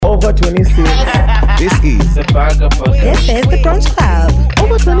Over 26. This is The Bagger Podcast. This is the Brunch Club.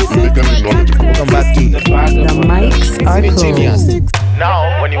 Over 26. welcome back to The Bagger The mics are Genius. closed.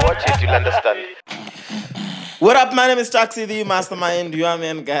 Now, when you watch it, you'll understand. What up? My name is Chaxi, the mastermind, your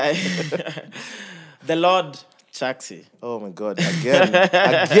man guy. The Lord Chaxi. Oh my God. Again.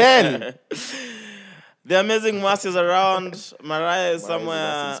 The amazing Mwasi is around. Mariah is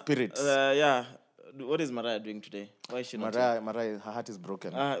somewhere. in spirit. Yeah. What is Mariah doing today? Why is she not here? Mariah, her heart is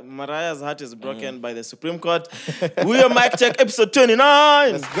broken. Mariah's heart is broken by the Supreme Court. We are Mic Check episode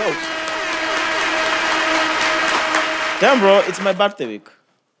 29. Let's go. Damn, bro, it's my birthday week.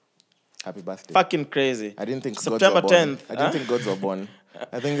 Happy birthday. Fucking crazy. I didn't think September gods were born. 10th, I didn't think gods were born.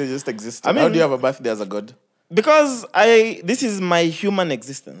 I think they just existed. I mean- How do you have a birthday as a god? Because this is my human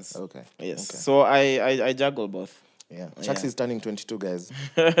existence. Okay. Yes. Okay. So I juggle both. Yeah. Chaxi is turning 22, guys.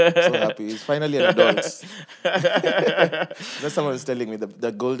 So happy. He's finally an adult. That's someone was telling me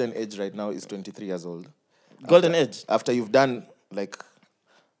the golden age right now is 23 years old. Golden age. After you've done like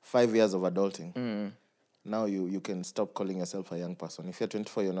 5 years of adulting, now you can stop calling yourself a young person. If you're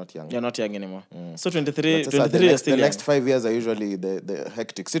 24, you're not young. You're not young anymore. So 23, But 23 is still the young. next 5 years are usually the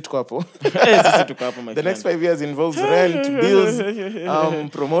hectic. Sit kwapo. Sisi tuko hapo, my The next friend. 5 years involves rent,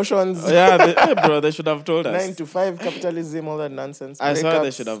 bills, promotions, Yeah, bro, they should have told us. 9 to 5 capitalism, all that nonsense. I swear they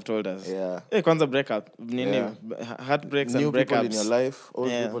breakups. should have told us. Yeah. Hey, kwanza breakup. Yeah. Heartbreaks New and people breakups. in your life, old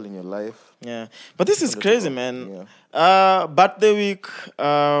Yeah. people in your life. Yeah. But this is crazy, man. Yeah. Birthday week,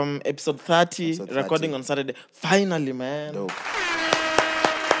 episode 30, Episode 30. recording on Saturday. Finally, man. Dope.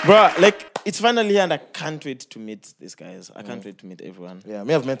 Bro, like, it's finally here and I can't wait to meet these guys. I can't wait to meet everyone. Yeah,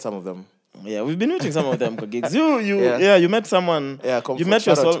 may have met some of them. Yeah, we've been meeting some of them for gigs. You Yeah. you met someone. Yeah, Comfort. You met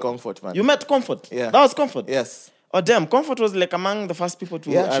Shout out your to Comfort, man. You met Comfort. Yeah. That was Comfort. Yes. Oh damn, Comfort was like among the first people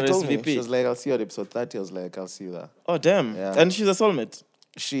to Yeah, she told me. RSVP. She was like, I'll see you at episode 30. I was like, I'll see you there. Oh damn. Yeah. And she's a soulmate.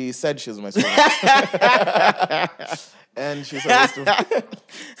 She said she was my soulmate. And she's supposed to.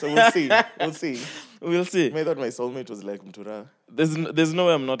 So we'll see. We'll see. We'll see. I thought my soulmate was like Mtura. There's no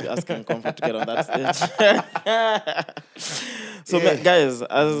way I'm not asking Comfort to get on that stage. So Yeah. guys,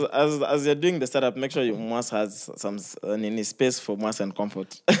 as you're doing the setup, make sure you Mwas has some space for Mwas and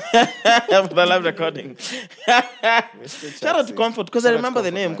Comfort for the live recording. Shout out to Comfort because I Shout out to remember the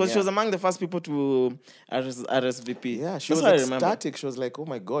Comfort, name man, because she yeah. was among the first people to RSVP. Yeah, she That's was what I remember. ecstatic. She was like, oh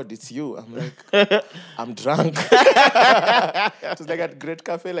my God, it's you. I'm like, I'm drunk. It was like at Great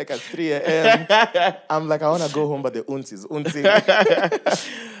Cafe, like at 3 a.m. I'm like, I want to go home, but the unsi is unsi.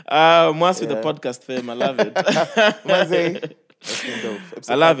 Mwas with the podcast fame, I love it. Maze. That's been dope.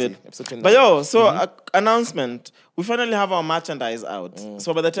 Episode I love 30, it. episode 29. But yo, so announcement. We finally have our merchandise out.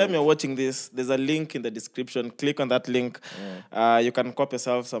 So by the time you're watching this, there's a link in the description. Click on that link. You can cop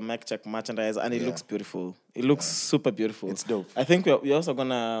yourself some Mic Check merchandise, and it looks beautiful. It looks super beautiful. It's dope. I think we're also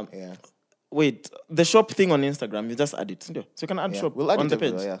gonna Yeah. wait. The shop thing on Instagram, you just add it. So you can add Yeah. shop We'll add on it the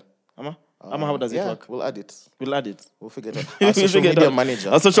page. everywhere, Ama, how does it Yeah, work? we'll add it. We'll add it. We'll figure it out. We'll Our social figure it media out. manager.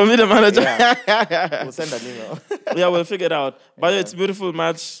 Our social media manager. We'll send an email. Yeah, we'll figure it out. But it's beautiful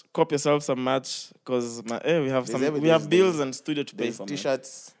match. Cop yourself some match because we have everything. we have bills and studio to pay There's for. man.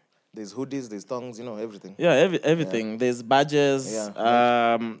 T-shirts, there's hoodies, there's thongs, everything. Yeah, everything. There's badges.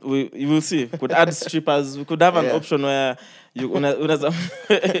 Yeah. You will see. We could add strippers. We could have an Yeah. option where you Imagine,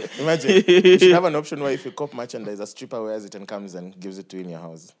 you should have an option where if you cop merchandise, a stripper wears it and comes and gives it to you in your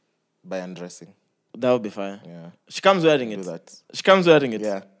house by undressing. That would be fine. Yeah. She comes wearing Do it. that. She comes wearing it.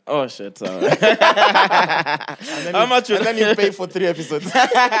 Yeah. Oh shit. Sorry. How much And then you pay for 3 episodes.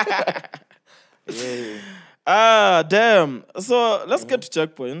 Damn. So let's get to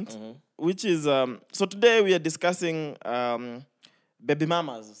checkpoint, which is so today we are discussing baby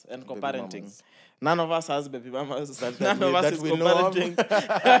mamas and co-parenting. mamas. None of us has baby mamas. That None we- of us that is we know of.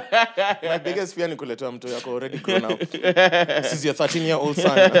 co-parenting. My biggest fear ni kuletewa mtu yako already grown up. This is your 13-year-old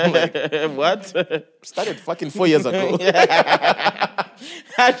son. I'm like, What? started fucking 4 years ago.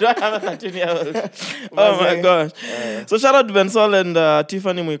 I don't have a 13-year-old. Oh my gosh. So shout out to Bensol and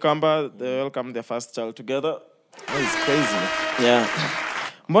Tiffany Mwikamba. They welcomed their first child together. That is crazy. Yeah.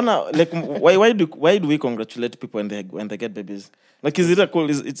 Mbona, like, why do we congratulate people when they get babies? Like, is it a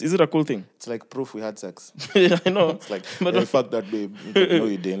cool thing? It's like proof we had sex. Yeah, I know. It's like, But yeah, fuck that babe. No,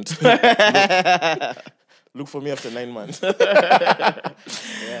 you didn't. Look for me after 9 months. But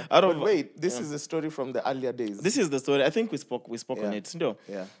wait, this is a story from the earlier days. This is the story. I think we spoke on Yeah. it. No?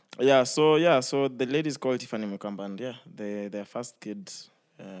 Yeah. So the ladies called Tiffany Mwikamba, and their first kid.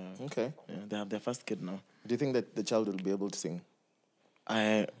 Okay. Yeah, they have their first kid now. Do you think that the child will be able to sing?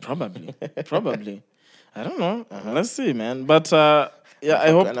 Probably. I don't know. Let's see, man. But I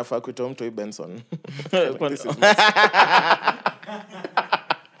hope. Anafaa kuitwa mtu Benson. This This is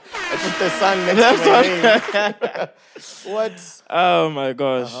put the sun next to my name. What? Oh my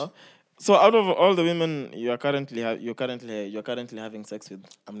gosh. Uh-huh. So out of all the women you're currently having sex with,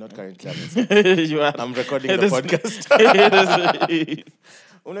 I'm not currently having sex. you are. I'm recording the This- podcast.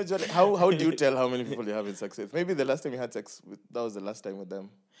 Unajua, how do you tell how many people you're having sex with? Maybe the last time you had sex with, that was the last time with them.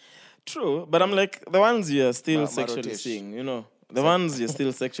 True, but I'm like the ones you're still sexually Marotish. seeing, you know, the ones you're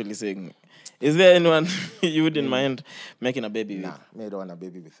still sexually seeing. Is there anyone you wouldn't mind making a baby with? Nah, me, I don't want a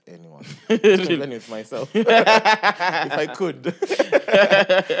baby with anyone. Even with myself. If I could,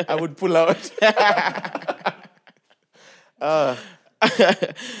 I would pull out.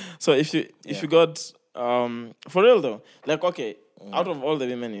 So if you got for real though, like okay, out of all the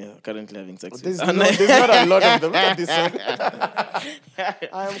women you're currently having sex with, There's not a lot of them. Look at this one.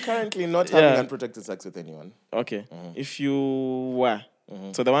 I am currently not having unprotected sex with anyone. okay, if you were,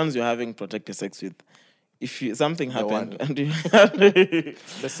 so the ones you're having protected sex with, if you, something happened one. and you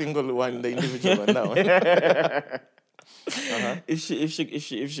The single one, the individual one now. if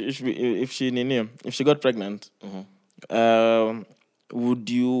she got pregnant, would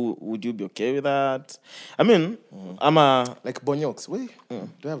you be okay with that? I mean, I'm a Like Bonyoks, wait, do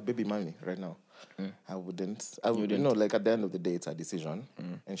I have baby money right now? I wouldn't. I would, you know, like at the end of the day, it's a decision,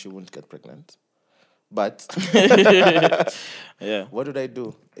 and she won't get pregnant. But yeah. what would I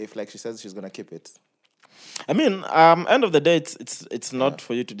do if, like, she says she's gonna keep it? I mean, end of the day, it's not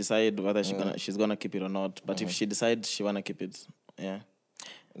for you to decide whether she's gonna keep it or not. But if she decides she wanna keep it, yeah.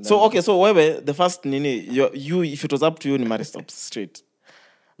 So okay, so wait, the first nini, you if it was up to you, ni marry stops straight.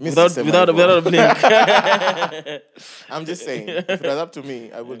 Without a blink. I'm just saying, if it was up to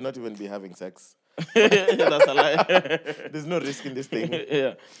me, I would not even be having sex. That's a lie. There's no risk in this thing.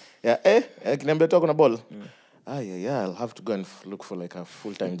 Yeah. Yeah, kiniambia tu kuna ball. Yeah, I'll have to go and look for like a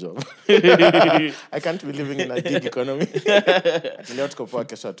full-time job. I can't be living in a gig economy. Leo tuko poa,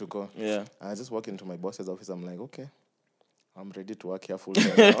 kesho tuko. Yeah. I just walk into my boss's office. I'm like, okay, I'm ready to work here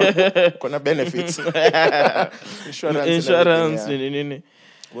full-time now. Kuna benefits. Insurance. and everything, yeah. nini.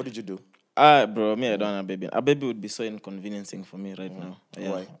 What did you do? Bro, me, I don't want a baby. A baby would be so inconveniencing for me right now.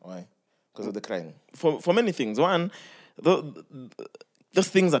 Yeah. Why? Because of the crying. For many things. One, those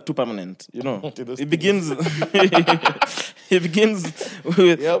things are too permanent, you know. Those It begins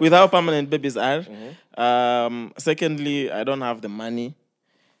with how permanent babies are. Secondly, I don't have the money.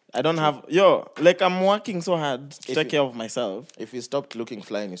 I don't have like I'm working so hard to take care of myself. If you stopped looking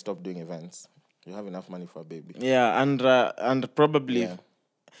fly and you stopped doing events, you have enough money for a baby. Yeah, and probably Yeah.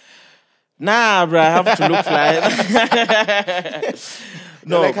 nah, bro, I have to look fly.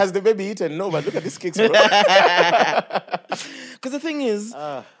 No, like, has the baby eaten? No, but look at this kicks, bro. Because the thing is,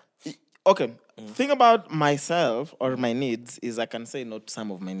 okay, thing about myself or my needs is I can say no to some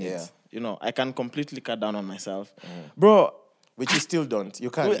of my needs. Yeah. You know, I can completely cut down on myself. Bro, Which you still don't. You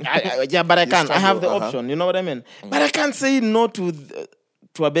can't. yeah, but I You can. I have the struggle, option. You know what I mean? But I can't say no to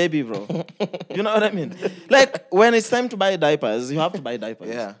a baby, bro. You know what I mean? Like, when it's time to buy diapers, you have to buy diapers.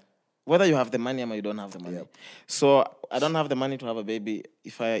 Yeah. Whether you have the money or you don't have the money. Yep. So I don't have the money to have a baby.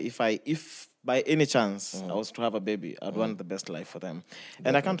 If by any chance I was to have a baby, I'd want the best life for them.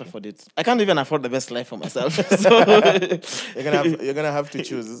 And I can't afford it. I can't even afford the best life for myself. So You're gonna have to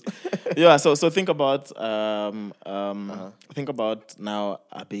choose. yeah, so think about think about now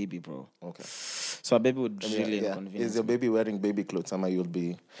a baby, bro. Okay. So a baby would really inconvenience. Is your baby wearing baby clothes? Some you'll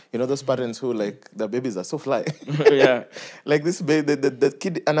be, you know, those parents who like their babies are so fly. Yeah. Like this baby, the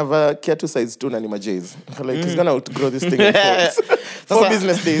kid another kiatu size 2 na ni majays. Like he's gonna outgrow this thing in 4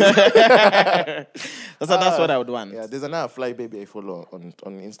 business days. That's what I would want. Yeah, there's another fly baby I follow on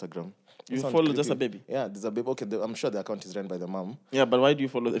Instagram. You Sounds follow just creepy. a baby? Yeah, there's a baby. Okay, I'm sure the account is run by the mom. Yeah, but why do you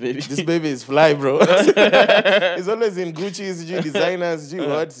follow the baby? This baby is fly, bro. He's always in Gucci's, G designers, G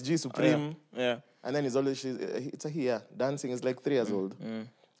what, G Supreme. Yeah. And then it's a he, yeah, dancing. Is like 3 years old.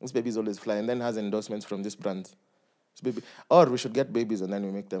 This baby is always fly, and then has endorsements from this brand. This baby, or we should get babies and then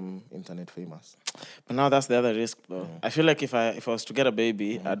we make them internet famous. But now that's the other risk, though. I feel like if I was to get a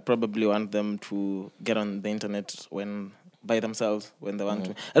baby, I'd probably want them to get on the internet by themselves when they want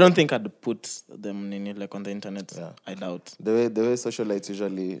to. I don't think I'd put them like on the internet. Yeah. I doubt. The way socialites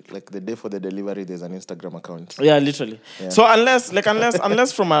usually, like the day for the delivery, there's an Instagram account. Yeah, literally. Yeah. So unless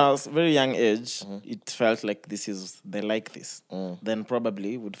from a very young age, it felt like they like this, then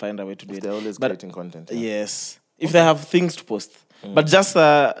probably would find a way to do it. They're always But creating content. Yeah. yes, if they have things to post. But just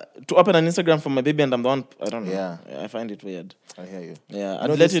to open an Instagram for my baby and I'm the one, I don't know. Yeah. I find it weird. I hear you. Yeah, You I'd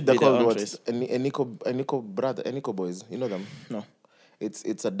know let this, it they're be their called own what? choice. Eniko boys. You know them? No.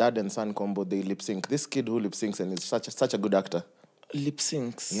 It's a dad and son combo. They lip sync. This kid who lip syncs and is such a good actor. Lip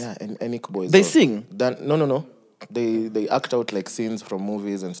syncs. Yeah, and Eniko boys. They sing? No. They act out like scenes from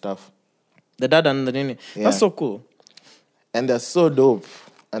movies and stuff. The dad and the nini. Yeah. That's so cool. And they're so dope.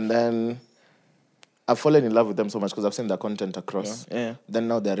 And then I've fallen in love with them so much because I've seen their content across. Yeah. Then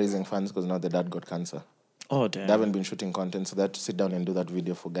now they're raising funds because now the dad got cancer. Oh damn. They haven't been shooting content, so they had to sit down and do that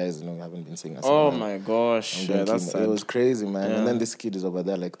video for guys, who haven't been seeing us. Oh my gosh. Yeah, that's It sad. was crazy, man. Yeah. And then this kid is over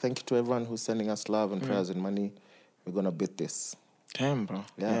there like, thank you to everyone who's sending us love and prayers and money. We're going to beat this. Damn, bro.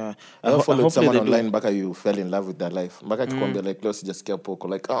 Yeah. I I followed someone they do. online, Baka, you fell in love with their life. Baka kikwambia like, let's just scare poco.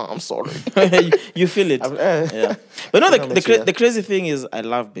 Like, oh, I'm sorry. You feel it. Yeah. But no, the crazy thing is I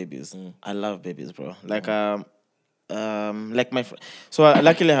love babies. I love babies, bro. Like like my so I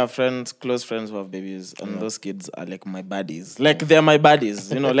luckily have close friends who have babies, and those kids are like my buddies. Like they're my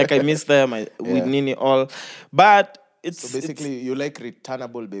buddies, like I miss them with Nini all. But it's So basically, you like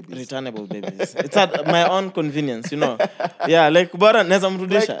returnable babies. returnable babies. It's at my own convenience, Yeah, like bora neza Like,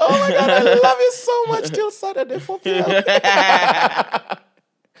 mrudisha. oh my God, I love you so much till Saturday 4 p.m.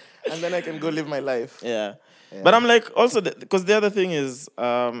 And then I can go live my life. Yeah. But I'm like also because the other thing is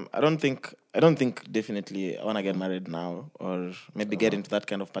I don't think definitely I want to get married now or maybe get into that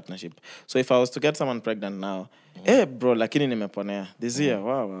kind of partnership. So if I was to get someone pregnant now, bro, lakini nimeponea this year.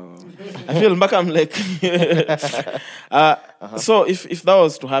 Wow. I feel back I'm like so if that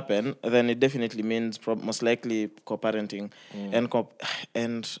was to happen, then it definitely means most likely co-parenting and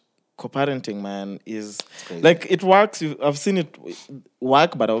co-parenting, man, is crazy. like it works. I've seen it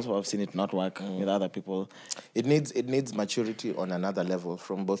work, but also I've seen it not work with other people. It needs maturity on another level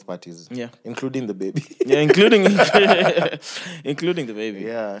from both parties. Yeah. Including the baby. Yeah, including the baby.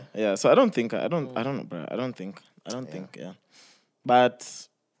 Yeah. Yeah. So I don't know, bro. I don't think. Yeah. But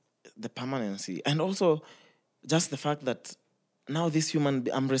the permanency and also just the fact that now this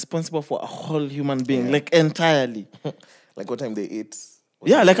I'm responsible for a whole human being, like entirely. Like what time they eat.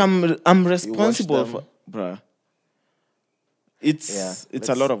 Yeah, like I'm responsible them. for, bruh. It's Yeah,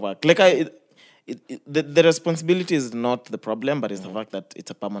 a lot of work. Like the responsibility is not the problem, but it's the fact that it's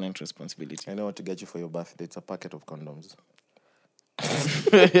a permanent responsibility. I know what to get you for your birthday. It's a packet of condoms.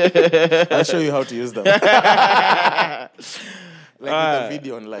 I'll show you how to use them. Like with the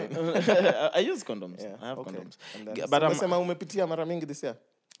video online. I use condoms. I have condoms. But umesema umepitia mara mingi this year.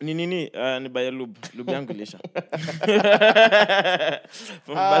 Ni buy lube yangu ilisha.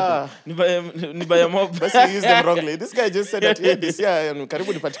 Ni buy mob. But you use them wrongly. This guy just said that this year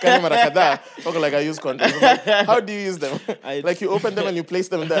karibu nipatikane mara kadhaa. Talk like I use condoms. Like, how do you use them? Like you open them and you place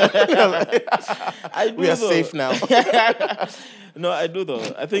them there. We are safe now. No, I do though.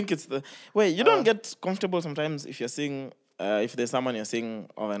 I think it's the wait. You don't get comfortable sometimes if you're seeing if there's someone you're seeing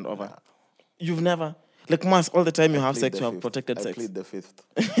over and over. You've never. Like all the time you have sex, you have protected sex. I plead the fifth.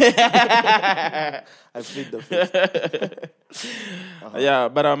 I plead the fifth. Yeah,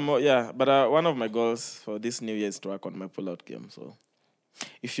 but one of my goals for this New Year is to work on my pull-out game. So,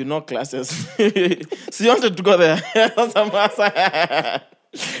 if you know classes, so you wanted to go there. Let's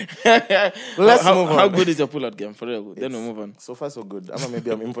move on. How good is your pull-out game? For real, then we move on. So far, so good.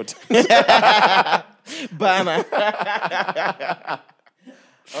 Maybe I'm impotent. Bana.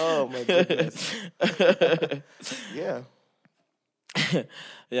 Oh my goodness. Yeah.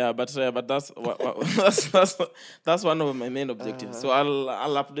 Yeah, but that's one of my main objectives. So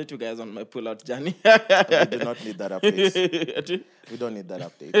I'll update you guys on my pull-out journey. We do not need that update. We don't need that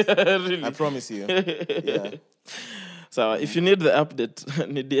update. Really? I promise you. Yeah. So if you need the update,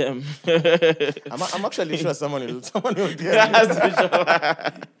 need DM. I'm actually sure someone will DM you.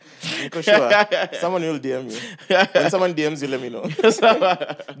 I'm sure someone will DM you. When someone DMs you, let me know.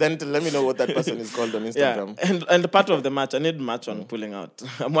 Then let me know what that person is called on Instagram. Yeah. And the part of the match, I need match on pulling out.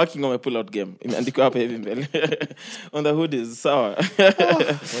 I'm working on my pull-out game. And on the hood is sour.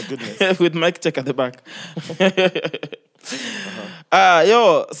 My goodness. With mic check at the back.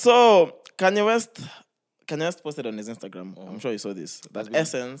 So Kanye West posted on his Instagram. I'm sure you saw this. That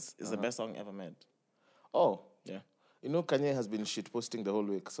Essence is the best song ever made. Oh. Yeah. You know, Kanye has been shit posting the whole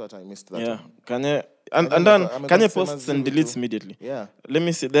week, so I missed that. Yeah. Kanye and then Kanye posts and deletes immediately. Yeah. Let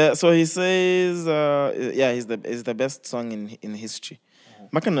me see there. So he says, is the best song in history.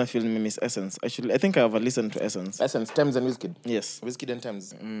 Makana film Miss Essence. Actually, I think I have listened to Essence. Essence, Thames and Wizkid. Yes. Wizkid and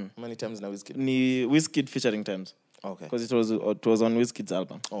Thames. How many Thames now Wizkid? Wizkid featuring Thames. Okay. Because it was on Wizkid's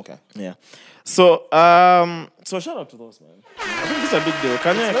album. Okay. Yeah. So shout out to those, man. I think it's a big deal.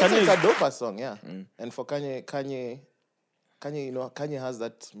 Kanye It's a doper song, yeah. And for Kanye, you know, Kanye has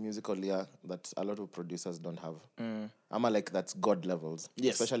that musical ear that a lot of producers don't have. Like that's God levels.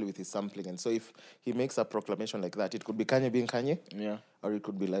 Yes. Especially with his sampling. And so if he makes a proclamation like that, it could be Kanye being Kanye. Yeah. Or it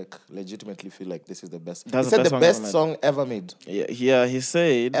could be like legitimately feel like this is the best. That's he said the the best best song ever made. Yeah, he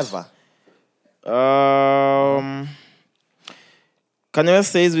said Ever. Kanye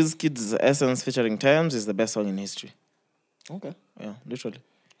West says Wizkid's Essence featuring Tems is the best song in history. Okay. Yeah, literally.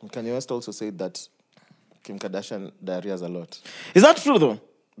 And Kanye West also said that Kim Kardashian diarrheas a lot. Is that true though?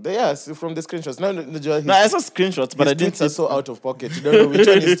 Yes, from the screenshots. No, I saw screenshots, but I didn't tweets are so out of pocket. You don't know which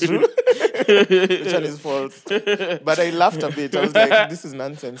one is true, which one is false. But I laughed a bit. I was like, this is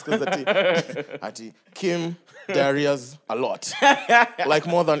nonsense. Because Ati, Kim diarrheas a lot. Like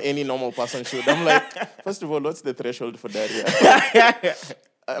more than any normal person should. I'm like, first of all, what's the threshold for diarrhea?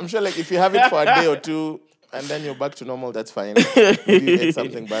 I'm sure like if you have it for a day or two, and then you're back to normal, that's fine. Maybe you ate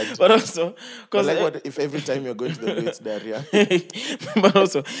something bad. But also, because like, what if every time you're going to the loo, it's diarrhea? But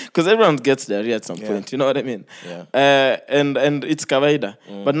also, because everyone gets diarrhea at some point, you know what I mean? Yeah. And it's kawaida.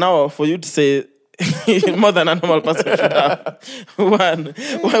 But now, for you to say more than a normal person should have, one,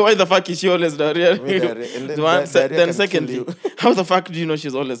 why the fuck is she always diarrhea? And then Then secondly, how the fuck do you know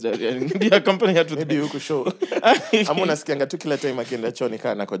she's always diarrhea? Do you accompany her to maybe you could show. I'm gonna skianga tu kila time akienda choni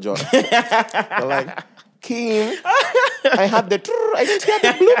kana kojoa. Like, Kim, I had the I didn't hear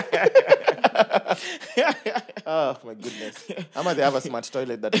the bloop. Oh my goodness. Ama they have a smart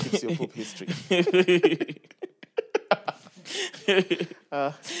toilet that keeps your poop history.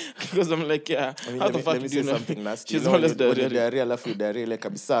 Because I'm like, yeah, I mean, how the fuck let me do you say know something nasty. she's You know, always when you diarrhea? diarrhea, alafu diarrhea like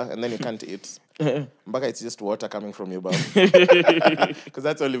kabisa, and then you can't eat. Mbaka, it's just water coming from your mouth. Because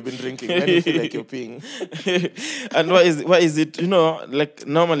that's all you've been drinking. Then you feel like you're peeing. And why is it, you know, like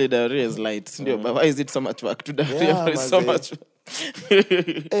normally diarrhea is light, but why is it so much work to diarrhea? Yeah, It's so much.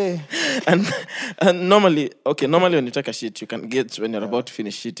 Eh. And normally when you take a shit, you can get when you're about to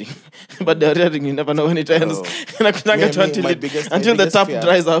finish shitting. But diarrhea, you never know when it ends. Until the tap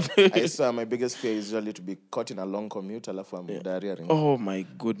dries up. I swear, my biggest fear is usually to be caught in a long commute, alafu I'm diarrhea. Oh my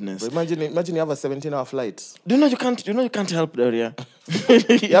goodness. But imagine you have a 17-hour flight. Do you know you can't help diarrhea?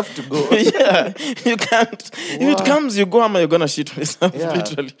 You have to go. Yeah, you can't. If it comes, you go, you're gonna shit yourself, Yeah.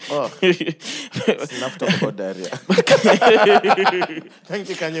 literally. Oh. It's enough talk about diarrhea. Thank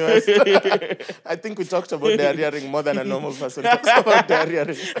you, Kanye West. I think we talked about diarrhea more than a normal person talks about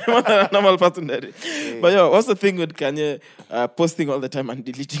diarrhea. More than a normal person diarrhea. But yo, what's the thing with Kanye posting all the time and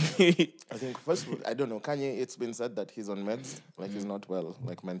deleting? I think first, I don't know. Kanye, it's been said that he's on meds, like he's not well,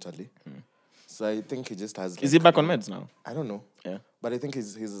 like mentally. So I think he just has. Is he back on meds now? I don't know. Yeah. But I think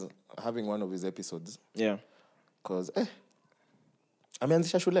he's having one of his episodes. Yeah. Cause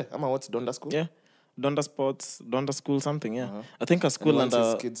ameanzisha shule ama what's Donda School? Yeah. Donda Sports, Donda School, something, yeah. I think a school wants and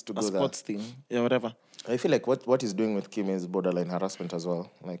his a kids to a go sports thing. Yeah, whatever. I feel like what he's doing with Kim is borderline harassment as well.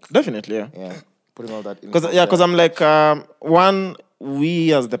 Like, Definitely, yeah. yeah, putting all that in. Because I'm like, one,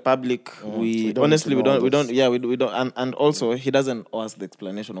 we as the public, we don't honestly need to know we all don't, and also he doesn't owe us the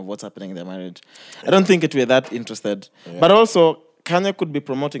explanation of what's happening in their marriage. I don't think we're that interested. But also, Kanye could be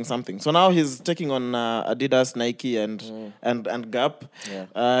promoting something. So now he's taking on Adidas, Nike, and Gap.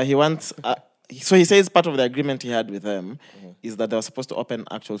 Yeah. He wants. So he says part of the agreement he had with them is that they were supposed to open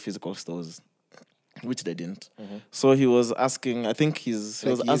actual physical stores, which they didn't. So he was asking. I think he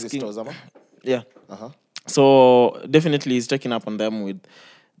was asking. Stores, Yeah. Uh-huh. So definitely he's checking up on them with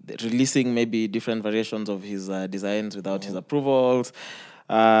releasing maybe different variations of his designs without his approvals,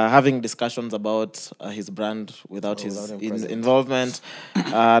 having discussions about his brand without his involvement.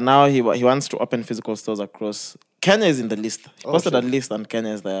 Now he wants to open physical stores across. Kenya is in the list. He posted a list and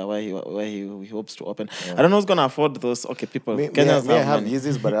Kenya is there where he hopes to open. I don't know who's gonna afford those. Okay, people. Kenya's I have money.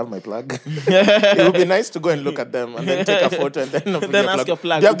 Yeezys, but I have my plug. It would be nice to go and look at them and then take a photo and then Ask your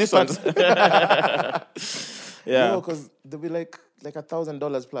plug. Do you have this one? Yeah. No, because they'll be like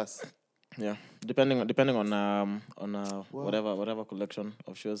 $1,000 plus. Yeah, depending on whatever collection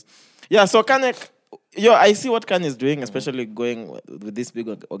of shoes. Yeah, so Kanye, I see what Kanye is doing, especially going with these big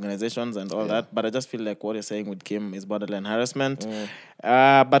organizations and all that. But I just feel like what you're saying with Kim is borderline harassment.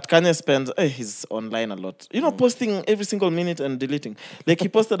 But Kanye spends he's online a lot. You know, posting every single minute and deleting. Like he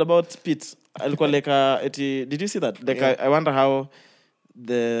posted about Pete. Did you see that? Like I wonder how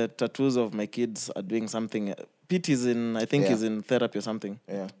the tattoos of my kids are doing something. Pete is in, I think he's in therapy or something.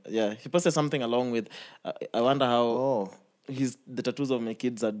 Yeah. He posted something along with, I wonder how the tattoos of my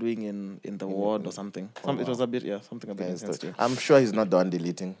kids are doing in the ward or something. It was a bit, something a bit intense. I'm sure he's not the one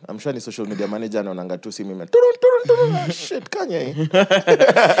deleting. I'm sure the social media manager anaonanga tu simu shit, Kanye.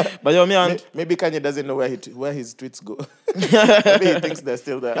 But maybe Kanye doesn't know where his tweets go. Maybe he thinks they're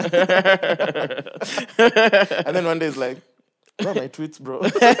still there. And then one day he's like, Bro, my tweets, bro.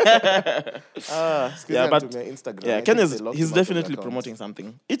 Yeah, but to my Instagram. yeah, I Kanye think they locked he's him out of the definitely account. promoting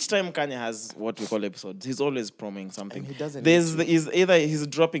something. Each time Kanye has what we call episodes, he's always promoting something. And he doesn't There's need to. is either he's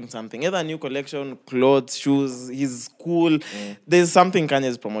dropping something, either a new collection, clothes, shoes, his school. There's something Kanye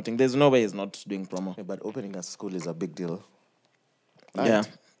is promoting. There's no way he's not doing promo. Yeah, but opening a school is a big deal. Yeah.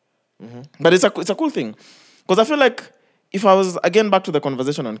 But it's a cool thing. Because I feel like if I was, again, back to the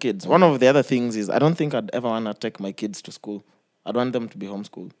conversation on kids, one of the other things is I don't think I'd ever want to take my kids to school. I'd want them to be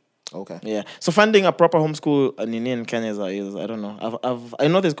homeschooled. Okay. Yeah. So finding a proper homeschool in Kenya is I don't know. I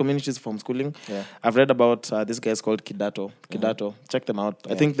know there's communities for homeschooling. Yeah. I've read about this guy's called Kidato. Check them out.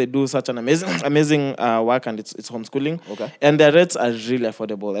 I think they do such an amazing work, and it's homeschooling. Okay. And their rates are really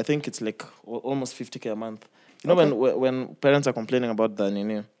affordable. I think it's like almost 50K a month. You know, when parents are complaining about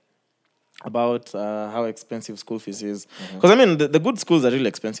about how expensive school fees is. Because, I mean, the good schools are really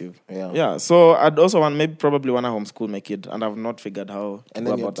expensive. Yeah. Yeah. So I'd also probably want to homeschool my kid, and I've not figured how to And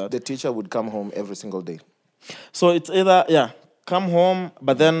go then about that. the teacher would come home every single day. So it's either, come home,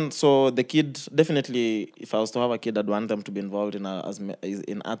 but then, so the kid, definitely, if I was to have a kid, I'd want them to be involved in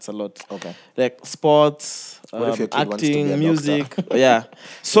arts a lot. Okay. Like sports, What if your kid wants to be acting, a music. Yeah.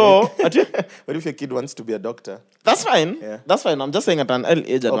 So, What if your kid wants to be a doctor? that's fine. Yeah. That's fine. I'm just saying at an early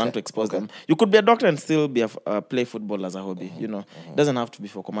age, I'd want to expose Okay. them. You could be a doctor and still be play football as a hobby. You know, it doesn't have to be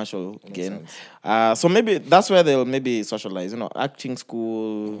for commercial gain. So maybe that's where they'll maybe socialize. You know, acting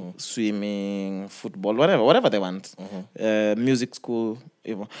school, swimming, football, whatever they want. Music school,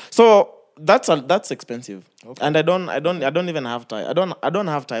 even. So that's expensive, and I don't even have time. I don't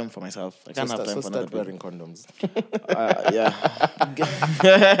have time for myself. I can't have time for another start people. wearing condoms. Yeah.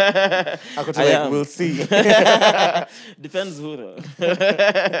 I could I like, am. we'll see. Depends who though.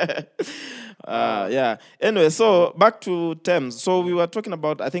 Yeah. Anyway, so back to Thames. So we were talking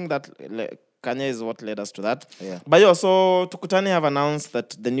about, I think that Kanye is what led us to that. Yeah. But yeah, so Tukutani have announced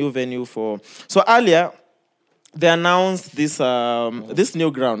that the new venue so earlier they announced this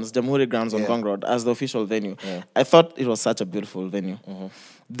new grounds, Jamhuri Grounds on Yeah. Gong Road, as the official venue. Yeah. I thought it was such a beautiful venue.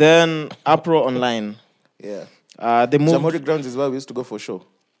 Then Apro Online, Yeah. they moved. Jamhuri Grounds is where we used to go for show.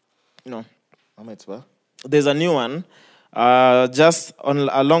 No. Amateur. There's a new one, just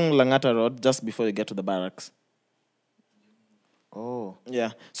along Langata Road, just before you get to the barracks. Oh.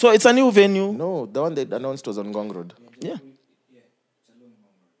 Yeah. So it's a new venue. No, the one they announced was on Gong Road. Yeah.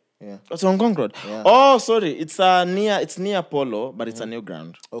 Yeah. It's on Gong Road. Yeah. Oh, sorry. It's near Polo, but it's a new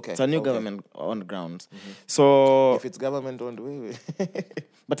ground. Okay, It's a new okay. government-owned ground. So, If it's government owned,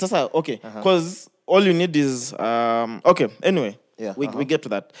 but that's okay. Because all you need is okay. Anyway. Yeah, We get to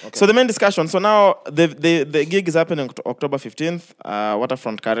that. So the main discussion. So now the gig is happening October 15th.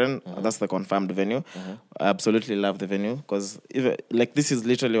 Waterfront Karen. That's the confirmed venue. I absolutely love the venue because this is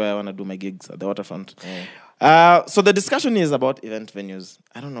literally where I want to do my gigs, at the Waterfront. So the discussion is about event venues.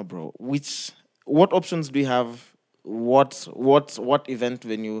 I don't know, bro. What options do you have? What event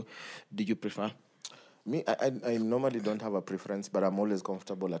venue do you prefer? Me, I normally don't have a preference, but I'm always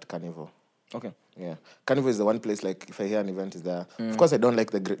comfortable at Carnival. Okay. Yeah, Carnival is the one place, like, if I hear an event is there. Of course, I don't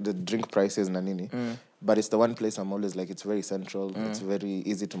like the drink prices, nanini, but it's the one place I'm always like, it's very central. It's very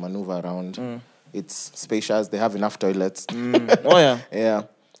easy to maneuver around. It's spacious. They have enough toilets. Oh yeah. Yeah,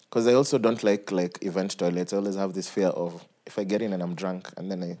 because I also don't like event toilets. I always have this fear of if I get in and I'm drunk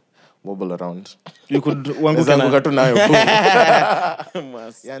and then I wobble around. You could Zanguka tu nayo, boom.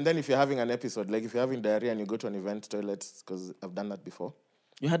 Mas. Yeah, and then if you're having an episode, like if you're having diarrhea and you go to an event toilet, because I've done that before.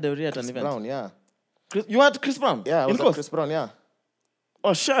 You had diarrhea at an Chris event. Brown, yeah. You had Chris Brown? Yeah, I In was at Coast? Chris Brown, yeah.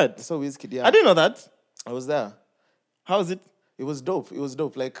 Oh shit. So Wizkid, yeah. I didn't know that. I was there. How is it? It was dope. It was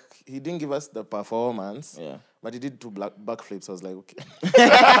dope. Like, he didn't give us the performance, Yeah. but he did 2 backflips. I was like, okay.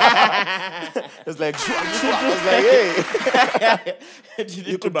 It was like, I was like, hey.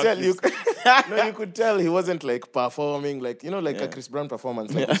 You could tell. You could tell he wasn't like performing, like, like a Chris Brown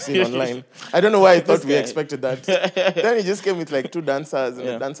performance, like you've seen online. I don't know why I thought we guy. expected that. Then he just came with like 2 dancers, and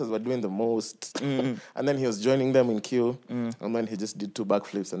Yeah. the dancers were doing the most. And then he was joining them in queue, and then he just did 2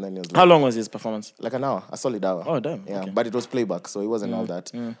 backflips, and then he was like, How long was his performance? like an hour, a solid hour. Oh, damn. Yeah, Okay. but it was playback, so it wasn't all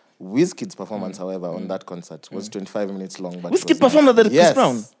that. Wizkid's performance, however, on that concert was 25 minutes long. But it Wizkid was performed at the Chris Yes.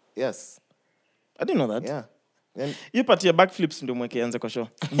 Brown? Yes. I didn't know that. Yeah. And You part your backflips ndio mweke anze kwa show.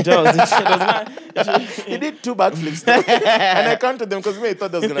 It was he did 2 backflips, and I counted them because I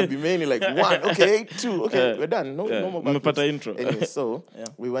thought there was gonna be many. Like 1, okay, 2, okay, we're done. No more Umepata backflips. intro. Anyway, so Yeah.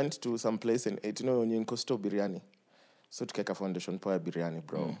 we went to some place in in Coastal Biryani. So tukeka foundation poa biryani,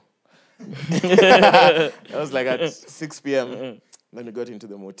 bro. I was like at 6 p.m. Then we got into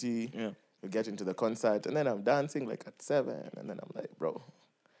the moti. Yeah. We get into the concert, and then I'm dancing like at 7, and then I'm like, bro,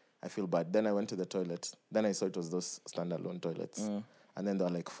 I feel bad. Then I went to the toilet. Then I saw it was those standalone toilets. And then there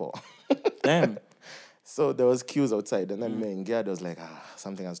were like 4. Damn. So there was queues outside. And then me and Gerd was like,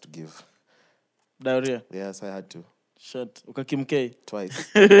 something has to give. Diarrhea. Yeah, so I had to. Shit. Ukakimkei. Twice.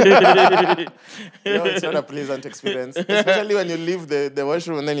 It's not a pleasant experience. Especially when you leave the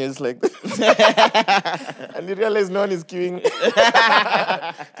washroom and then you're just like... and you realize no one is queuing.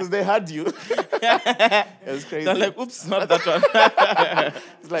 Because they had you. It was crazy. They're like, oops, not that one.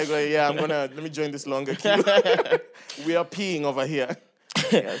 It's like, well, yeah, let me join this longer queue. We are peeing over here.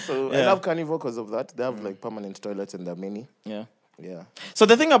 Yeah, so I love Carnival because of that. They have like permanent toilets and they're many. Yeah. Yeah. So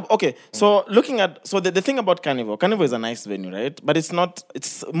the thing so looking at the thing about Carnival is a nice venue, right? But it's not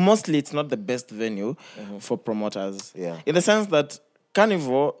the best venue for promoters. Yeah. In the sense that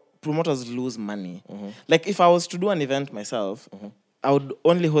Carnival promoters lose money. Like if I was to do an event myself, I would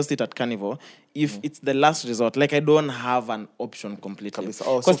only host it at Carnival if it's the last resort. Like I don't have an option completely.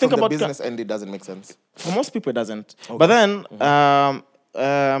 So from the business end, it doesn't make sense. For most people, it doesn't. Okay. But then,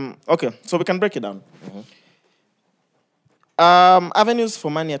 so we can break it down. Avenues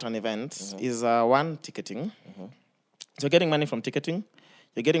for money at an event is one, ticketing. So you're getting money from ticketing.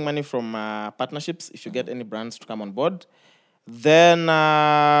 You're getting money from partnerships if you get any brands to come on board. Then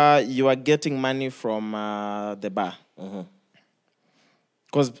you are getting money from the bar.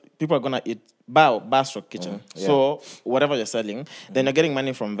 Because people are going to eat bar stroke kitchen. Yeah. So whatever you're selling, then you're getting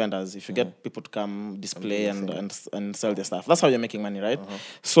money from vendors if you get people to come display and sell their stuff. That's how you're making money, right?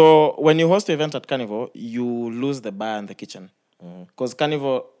 So when you host an event at Carnival, you lose the bar and the kitchen. Because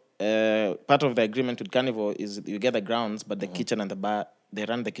Carnival, part of the agreement with Carnival is you get the grounds, but the kitchen and the bar, they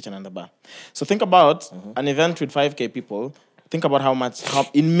run the kitchen and the bar. So think about an event with 5K people. Think about how much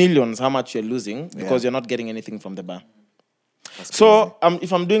you're losing because you're not getting anything from the bar. So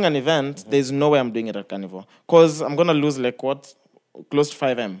if I'm doing an event, there's no way I'm doing it at Carnival. Because I'm going to lose close to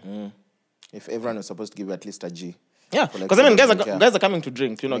 5M. If everyone was supposed to give at least a G. Yeah, because guys are coming to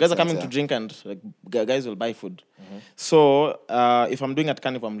drink. Guys are coming to drink and guys will buy food. So if I'm doing at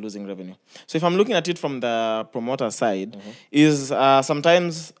Carnival, I'm losing revenue. So if I'm looking at it from the promoter side, is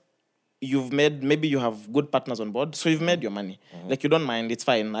sometimes maybe you have good partners on board, so you've made your money. Like you don't mind, it's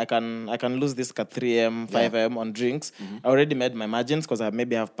fine. I can lose this at 3M, 5M on drinks. I already made my margins because I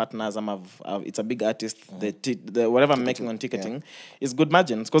maybe have partners. It's a big artist. The whatever I'm making on ticketing is good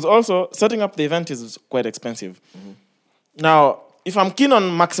margins. Because also setting up the event is quite expensive. Now, if I'm keen on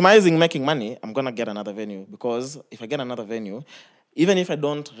maximizing making money, I'm gonna get another venue because if I get another venue, even if I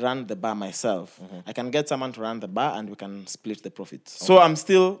don't run the bar myself, I can get someone to run the bar and we can split the profits. So I'm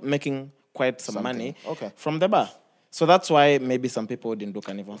still making quite some money from the bar. So that's why maybe some people didn't do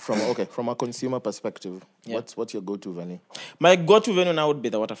Carnival. From a consumer perspective, what's your go-to venue? My go-to venue now would be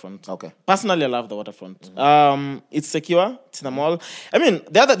the Waterfront. Okay. Personally, I love the Waterfront. It's secure. It's in the mall. I mean,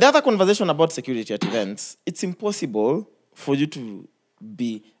 the other conversation about security at events, it's impossible for you to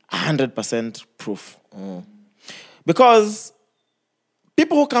be 100% proof. Because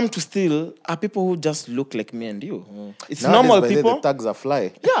people who come to steal are people who just look like me and you. It's Nowadays, normal by people. The tags are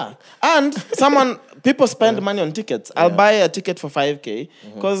fly. Yeah. And people spend money on tickets. I'll buy a ticket for 5K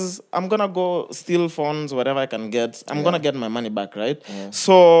because I'm going to go steal phones, whatever I can get. I'm going to get my money back, right?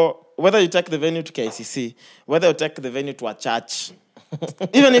 So whether you take the venue to KICC, whether you take the venue to a church,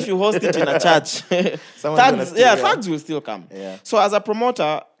 even if you host it in a church, thugs will still come. Yeah. So as a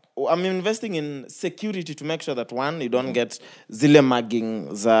promoter, I'm investing in security to make sure that one, you don't get zile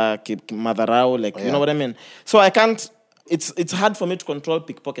mugging, za madharau, you know what I mean? So I can't, it's hard for me to control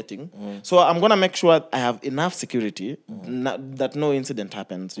pickpocketing. So I'm going to make sure I have enough security that no incident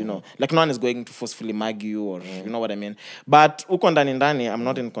happens, Like no one is going to forcefully mug you or, you know what I mean? But uko ndani ndani, I'm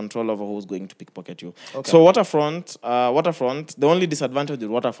not in control over who's going to pickpocket you. Okay. So Waterfront, the only disadvantage with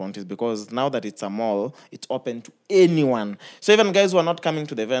Waterfront is because now that it's a mall, it's open to anyone. So even guys who are not coming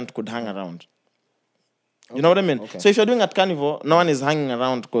to the event could hang around. You know what I mean? Okay. So if you're doing at Carnival, no one is hanging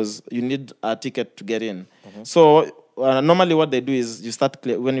around because you need a ticket to get in. So normally what they do is you start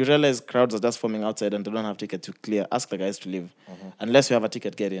when you realize crowds are just forming outside and they don't have tickets to clear, ask the guys to leave. Unless you have a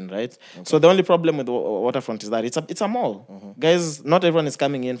ticket, get in, right? Okay. So the only problem with Waterfront is that it's a mall. Guys, not everyone is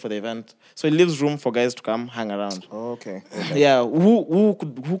coming in for the event. So it leaves room for guys to come hang around. Okay. Yeah,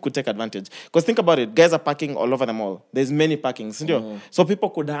 who could take advantage? Because think about it, guys are parking all over the mall. There's many parkings. So people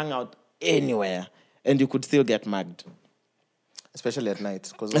could hang out anywhere and you could still get mugged. Especially at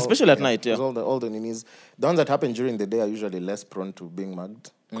night. Night, yeah. Because all the ninis, the ones that happen during the day are usually less prone to being mugged.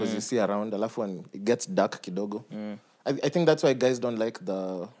 Because you see around, alafu when it gets dark kidogo. I think that's why guys don't like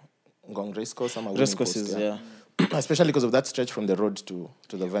the Ngong race course. Race courses, yeah. especially because of that stretch from the road to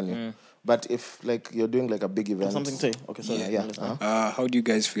the venue. But if like you're doing like a big event, Something to say. Okay, sorry. Yeah. How do you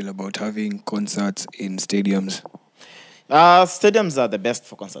guys feel about having concerts in stadiums? Stadiums are the best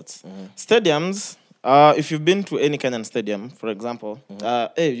for concerts. Stadiums, if you've been to any Kenyan stadium, for example,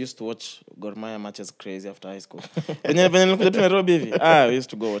 we used to watch Gor Mahia matches crazy after high school. When nilikuja tu Nairobi hivi, we used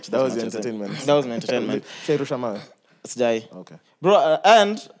to go watch that was your matches. entertainment. That was my entertainment. Shairusha Mawe. Sijai. Okay. Bro,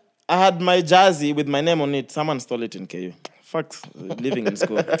 and I had my jersey with my name on it. Someone stole it in KU. Fuck, living in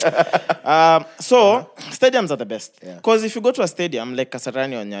school. Stadiums are the best. Because if you go to a stadium like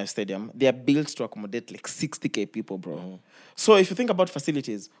Kasarani or Nyayo Stadium, they are built to accommodate like 60K people, bro. So if you think about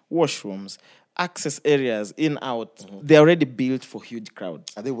facilities, washrooms, access areas, in, out, they're already built for huge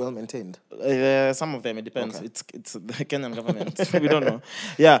crowds. Are they well maintained? Some of them, it depends. Okay. It's the Kenyan government. We don't know.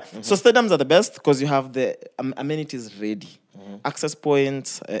 Yeah. So stadiums are the best because you have the amenities ready. Access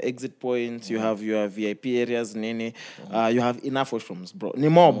points, exit points, you have your VIP areas, nini. You have enough washrooms, bro. Ni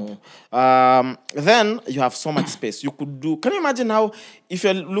mob. Then you have so much space. You could do... Can you imagine how, if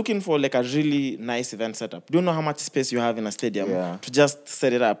you're looking for like a really nice event setup, do you know how much space you have in a stadium to just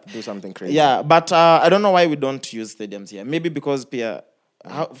set it up? Do something crazy. Yeah, but I don't know why we don't use stadiums here. Maybe because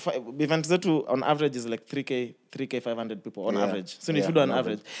events zetu on average is like 3K 500 people on average. So if you do an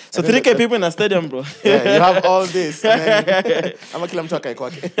average. So 3K people in a stadium, bro. Yeah, you have all this. And then, ama kila mtu akae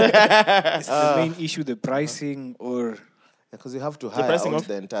kwake. Is the main issue the pricing or... Because you have to hire out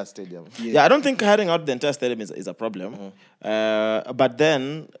the entire stadium. Yeah, I don't think hiring out the entire stadium is a problem. But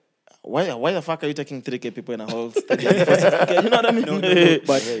then... Why the fuck are you taking 3K people in a whole stadium? You know what I mean?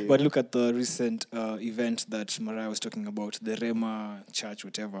 No. But look at the recent event that Mariah was talking about, the Rema Church,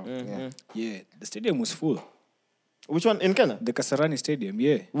 whatever. Yeah, the stadium was full. Which one? In Kenya? The Kasarani Stadium,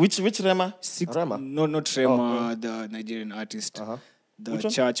 yeah. Which Rema? Rema? No, not Rema, the Nigerian artist. The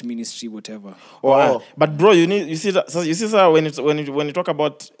church ministry, whatever. But bro, you see when you talk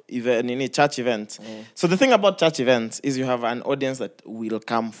about church events. So the thing about church events is you have an audience that will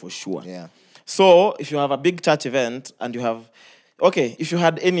come for sure. Yeah. So if you have a big church event and you have, if you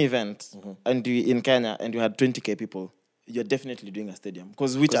had any event and in Kenya and you had 20K people, you're definitely doing a stadium.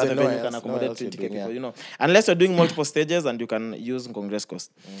 Because which other venue can accommodate 20K people, you know? Unless you're doing multiple stages and you can use Congress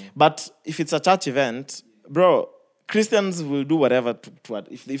cost. But if it's a church event, bro, Christians will do whatever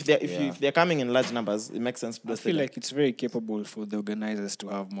if they're coming in large numbers, it makes sense to do. I feel like it's very capable for the organizers to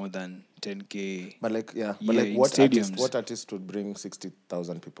have more than 10K. But like what artist would bring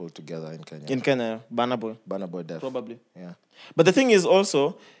 60,000 people together in Kenya? In Kenya, Burna Boy Def. Probably. Yeah. But the thing is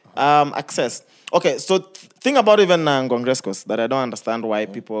also access. Okay, so thing about even Congress coast that I don't understand why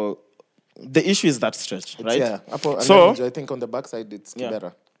people. The issue is that stretch, right? Yeah. So I think on the backside it's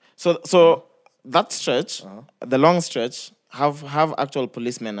Kibera. So that stretch, the long stretch, have actual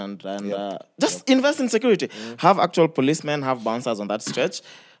policemen and just invest in security. Have actual policemen, have bouncers on that stretch.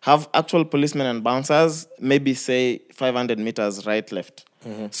 Have actual policemen and bouncers, maybe say 500 meters right, left.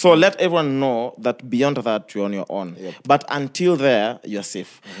 So let everyone know that beyond that, you're on your own. But until there, you're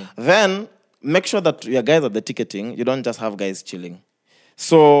safe. Then make sure that your guys at the ticketing, you don't just have guys chilling.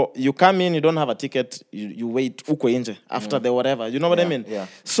 So you come in, you don't have a ticket, you wait uko inje after the whatever. You know what I mean? Yeah.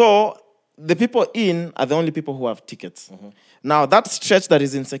 So the people in are the only people who have tickets. Now, that stretch that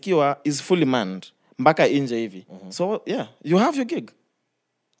is insecure is fully manned. Mpaka inje hivi. So, yeah, you have your gig.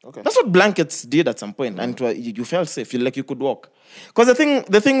 Okay. That's what Blankets did at some point, and you felt safe. Like you could walk. Because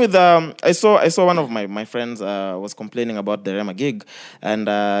the thing with I saw one of my friends was complaining about the Rema gig, and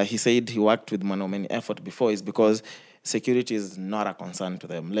he said he worked with Many Effort before, is because security is not a concern to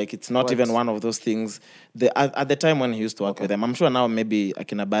them. Like it's not even one of those things. At the time when he used to work with them, I'm sure now maybe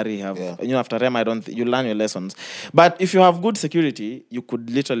Akinabari have after Rema, you learn your lessons. But if you have good security, you could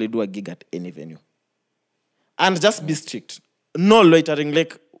literally do a gig at any venue, and just be strict. No loitering.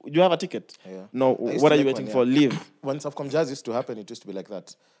 Like, do you have a ticket? Yeah. No, what are you waiting for? Leave. When Safcom Jazz used to happen, it used to be like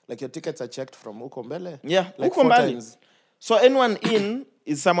that. Like your tickets are checked from Ukombele. Yeah, like Uko 4 mbali. times. So anyone in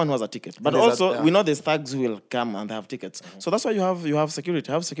is someone who has a ticket. But also, we know there's thugs who will come and they have tickets. So that's why you have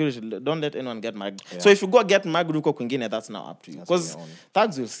security. Have security. Don't let anyone get mugged. Yeah. So if you go get mugged uko kwingine, that's now up to you. Because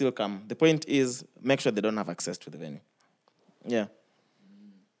thugs will still come. The point is, make sure they don't have access to the venue. Yeah.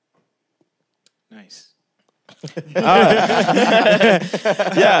 Nice.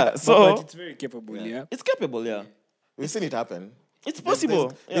 Yeah, so but it's very capable, yeah. It's capable, yeah. We've seen it happen. It's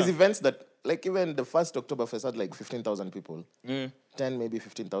possible. There's events that, like even the first Oktoberfest had like 15,000 people. 10, maybe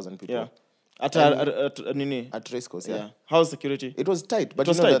 15,000 people. Yeah. At Racecourse, yeah. How's security? It was tight, but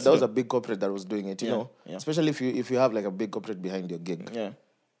was you know tight, that was a big corporate that was doing it, you know. Yeah. Especially if you have like a big corporate behind your gig. Yeah.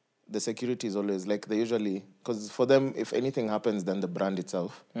 the security is always like they usually, because for them, if anything happens, then the brand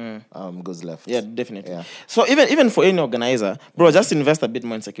itself goes left. Yeah, definitely. Yeah. So even for any organizer, bro, just invest a bit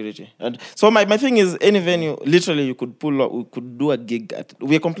more in security. And so my thing is, any venue, literally, you could we could do a gig at.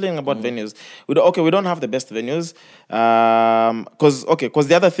 We're complaining about venues. We don't have the best venues. Because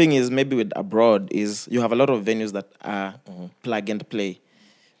the other thing is maybe with abroad is you have a lot of venues that are plug and play.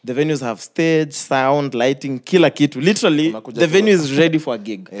 The venues have stage, sound, lighting, kila kitu. Literally, the venue is ready for a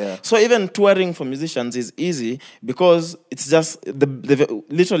gig. Yeah. So even touring for musicians is easy because it's just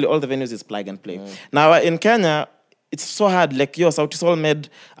literally all the venues is plug and play. Now in Kenya, it's so hard. Like Sauti Sol made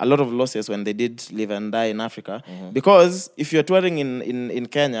a lot of losses when they did Live and Die in Africa because if you're touring in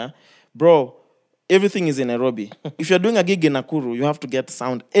Kenya, bro, everything is in Nairobi. If you're doing a gig in Nakuru, you have to get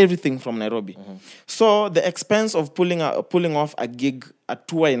sound, everything from Nairobi. So the expense of pulling off a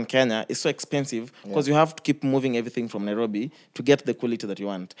tour in Kenya is so expensive because you have to keep moving everything from Nairobi to get the quality that you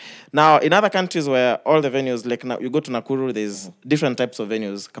want. Now, in other countries where all the venues, like now you go to Nakuru, there's different types of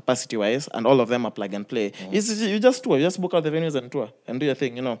venues, capacity-wise, and all of them are plug and play. You just tour, you just book out the venues and tour and do your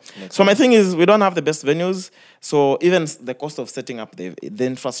thing, So my thing is, we don't have the best venues, so even the cost of setting up the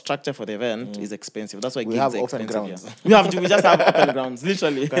infrastructure for the event is expensive. That's why We gigs have are open expensive. grounds. We just have open grounds,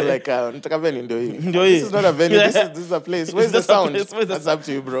 literally. Like, nataka venue ndio hii. Ndio hii. This is not a venue, this is a place. Where's the just a sound? place, where's the That's up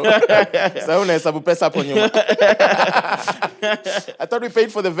to you, bro. Sasa unahesabu pesa hapo nyuma. I thought we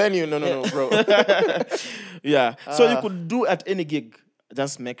paid for the venue. No, bro. Yeah. So you could do at any gig.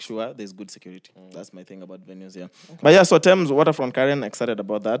 Just make sure there's good security. That's my thing about venues, yeah. But yeah, so Thames Waterfront, Karen, excited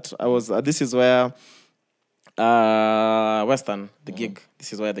about that. This is where Western, the gig.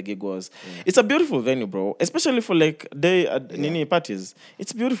 This is where the gig was. It's a beautiful venue, bro. Especially for like Nini parties.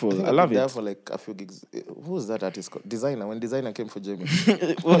 It's beautiful. I love There it. for like a few gigs. Who was that artist called? Designer. When Designer came for Jamie. Is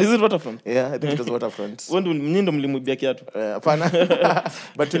it Waterfront? Yeah, I think it was Waterfront. Mnindo mlimwibia kiatu. Hapana.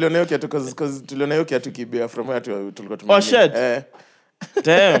 But tuliona hiyo kiatu because tuliona hiyo kiatu kibia from where tulikuwa Oh, shit.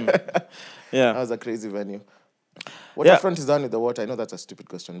 Damn. Yeah. That was a crazy venue. Waterfront is down with the water. I know that's a stupid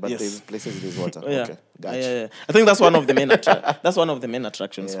question, but Yes. there's places there's water. Yeah. Okay, gotcha. Yeah. I think that's one of the main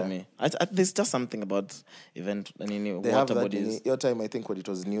attractions for me. There's just something about event They water have that bodies. in your time. I think when it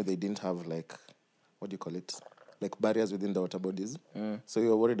was new, they didn't have like, what do you call it? Like barriers within the water bodies. So you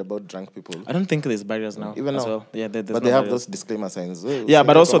were worried about drunk people. I don't think there's barriers now. Even as now. well. Yeah, there's But no they have barriers. those disclaimer signs. Yeah,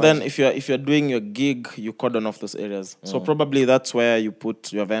 but also then if you're doing your gig, you cordon off those areas. So probably that's where you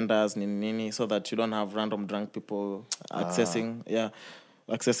put your vendors, nini, so that you don't have random drunk people accessing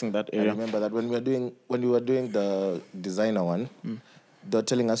that I area. remember that when we were doing the designer one, they were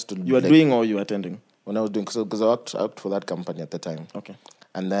telling us to. You are like, doing or you are attending? when I was doing because I worked for that company at the time. Okay.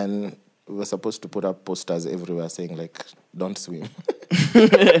 And then we were supposed to put up posters everywhere saying like, "Don't swim." Yeah,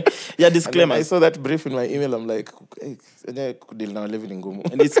 And then I disclaimers. saw that brief in my email. I'm like, "Hey, deal now living in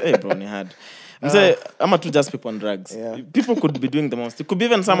Ngumu." And it's bro, ni hard. I'm to just people on drugs. Yeah. People could be doing the most. It could be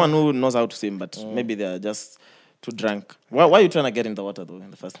even someone who knows how to swim, but maybe they're just too drunk. Why are you trying to get in the water though in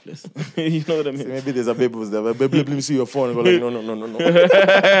the first place? You know what I mean? Maybe there's a baby who's there. Baby, let me see your phone. I go like, no.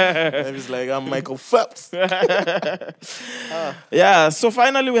 Maybe it's like, I'm Michael Phelps. Yeah. So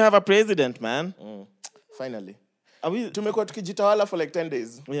finally we have a president, man. Finally. Are we? Tumekuwa tukijitawala for like 10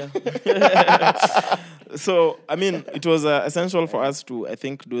 days. Yeah. So, I mean, it was essential for us to, I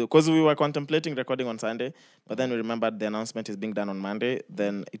think, do... Because we were contemplating recording on Sunday, but then we remembered the announcement is being done on Monday.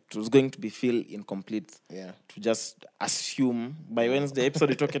 Then it was going to feel incomplete Yeah. to just assume. By Wednesday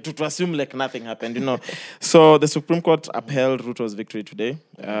episode, it's okay to assume like nothing happened, you know. So the Supreme Court upheld Ruto's victory today.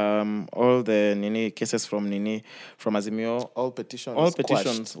 All the cases from Azimio, All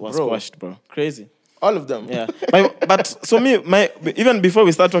petitions were Bro, squashed, bro. Crazy. All of them. Yeah, but so even before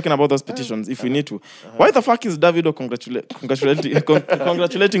we start talking about those petitions, if we need to, why the fuck is Davido congratulating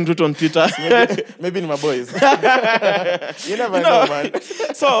Ruto on Twitter? Maybe in my boys. You never know, man.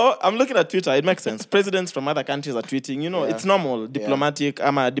 So I'm looking at Twitter. It makes sense. Presidents from other countries are tweeting. You know, it's normal. Diplomatic.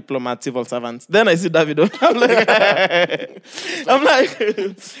 I'm a diplomat, civil servants. Then I see Davido. I'm like,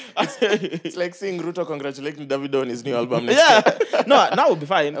 It's like seeing Ruto congratulating Davido on his new album. Next yeah. year. No, now will be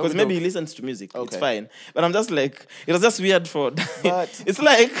fine because be maybe dope. he listens to music. It's Okay. fine. But I'm just like, it was just weird for. But it's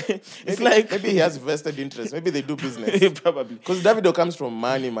like maybe he has vested interest. Maybe they do business. probably. Because Davido comes from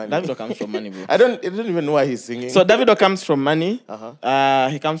money. Davido comes from money, bro. I don't even know why he's singing. So Davido comes from money. Uh-huh.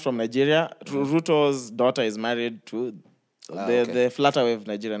 He comes from Nigeria. Ruto's daughter is married to the flatter wave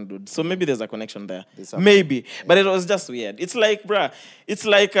Nigerian dude. So maybe there's a connection there. Maybe. But it was just weird. It's like, bruh, it's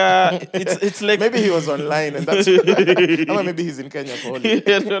like it's like maybe he was online and that's or maybe he's in Kenya for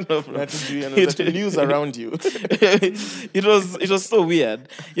holiday. I don't know, bro. There's the news around you. It was so weird.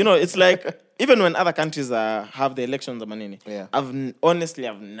 You know, it's like even when other countries have the elections, manini, Yeah. Honestly,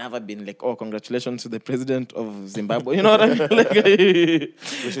 I've never been like, oh, congratulations to the president of Zimbabwe. You know what I mean? Like,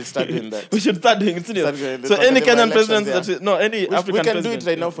 We should start doing that. we should start doing it. Start doing it. So any Talkative Kenyan elections, president, any We African can do president, it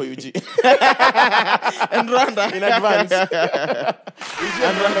right now for UG. and Rwanda In advance. UG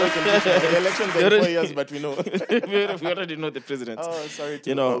and Rwanda, we can do it. The elections are in 4 years, but we know. we already know the president. Oh, sorry to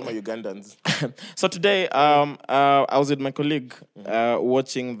You know. all my Ugandans. So today, I was with my colleague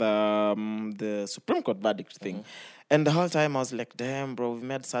watching the Supreme Court verdict thing, and the whole time I was like, "Damn, bro, we've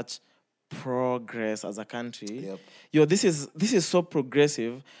made such progress as a country. Yep. Yo, this is so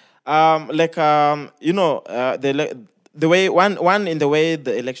progressive. The way one in the way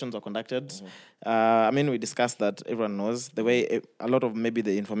the elections were conducted. I mean, we discussed that. Everyone knows the way a lot of maybe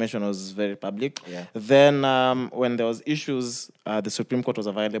the information was very public. Yeah. Then when there was issues, the Supreme Court was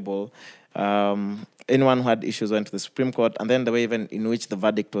available. Anyone who had issues went to the Supreme Court, and then the way even in which the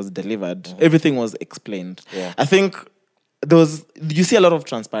verdict was delivered, everything was explained. Yeah. I think you see a lot of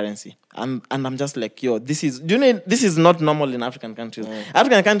transparency, and I'm just like, yo, this is not normal in African countries.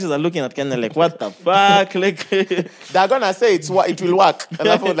 African countries are looking at Kenya like, what the fuck? Like, They're gonna say it will work. And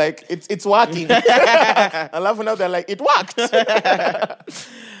I feel like it's working. And now they're like, it worked.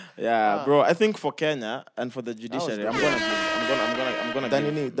 yeah, bro. I think for Kenya and for the judiciary, I'm gonna give.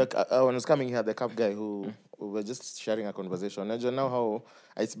 Danini, when I was coming here, the Cap guy who we were just sharing a conversation. I know how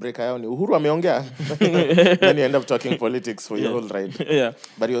icebreaker yao ni Uhuru ameongea. Then you end up talking politics for your whole ride. Yeah.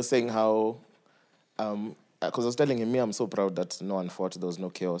 But he was saying how, because I was telling him, I'm so proud that no one fought, there was no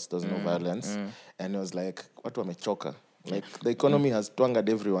chaos, there was no violence. And he was like, watu wamechoka. Like, the economy has twangered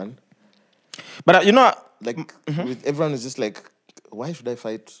everyone. But Like, with everyone is just like, why should I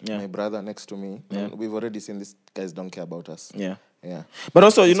fight Yeah. my brother next to me? Yeah. And we've already seen these guys don't care about us. Yeah. Yeah. But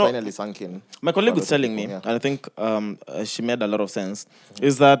also, It's finally sunk in. my colleague was For a lot of telling me, people, and I think she made a lot of sense,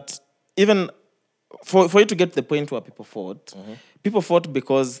 is that even for you to get to the point where people fought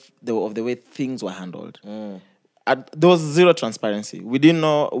because of the way things were handled. There was zero transparency. We didn't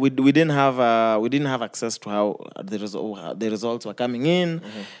know. We didn't have access to how the results were coming in.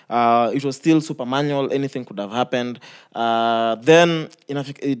 It was still super manual. Anything could have happened. Then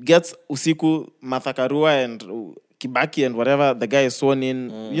it gets usiku, Martha Karua and Kibaki and whatever, the guy is sworn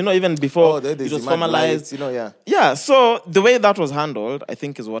in. Even before there it was demand formalized. lights, yeah. Yeah, so the way that was handled, I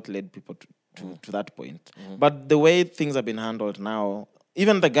think, is what led people to that point. But the way things have been handled now,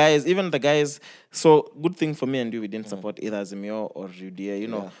 even the guys. So good thing for me and you, we didn't support either Azimio or UDA,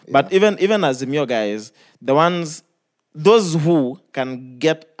 Yeah. But even Azimio guys, those who can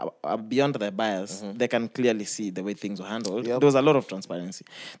get beyond their bias, they can clearly see the way things were handled. Yep. There was a lot of transparency.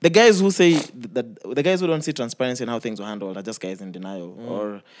 The guys who say the guys who don't see transparency in how things were handled are just guys in denial,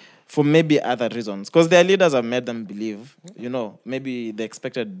 or for maybe other reasons, because their leaders have made them believe, maybe they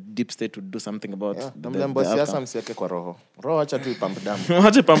expected deep state to do something about the Siasa outcome. msiweke kwa roho. Roho acha tu ipump damu.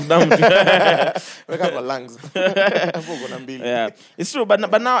 Watch it pump down. Weka kwa lungs. Hapo kuna mbili. Yeah, it's true.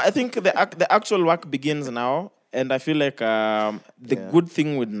 But now I think the actual work begins now, and I feel like the good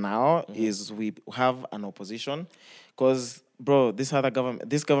thing with now is we have an opposition, because bro, this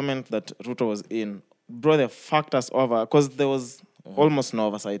government that Ruto was in, bro, they fucked us over because there was almost no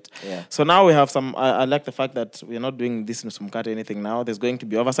oversight. Yeah. So now we have some. I like the fact that we're not doing this Msumkati anything now. There's going to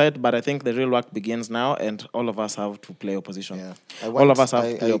be oversight, but I think the real work begins now, and all of us have to play opposition. Yeah. All of us have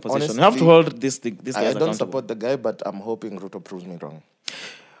to play opposition. You have to hold this guy I don't accountable. support the guy, but I'm hoping Ruto proves me wrong.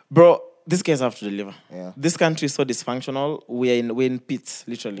 Bro, these guys have to deliver. Yeah. This country is so dysfunctional. We're in pits,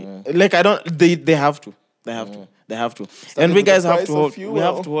 literally. Like they have to. They have to. They have to. And we with the guys have price to of hold. fuel. We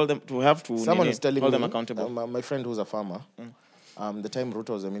have to hold them. We have to. Someone is telling hold me, them accountable. my friend who's a farmer, the time Ruto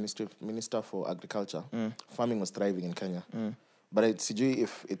was a minister for agriculture, farming was thriving in Kenya. But sijui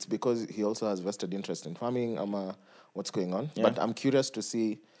if it's because he also has vested interest in farming, what's going on. Yeah. But I'm curious to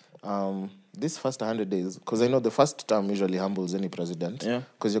see this first 100 days, because I know the first term usually humbles any president,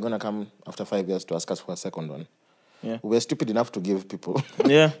 because you're going to come after 5 years to ask us for a second one. Yeah. We're stupid enough to give people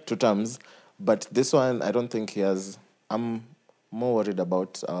 2 terms, but this one, I don't think he has. I'm more worried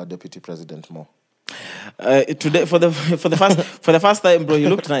about our deputy president more. Today for the first time, bro, he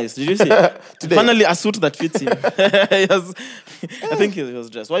looked nice. Did you see? Today. Finally, a suit that fits him. I think he was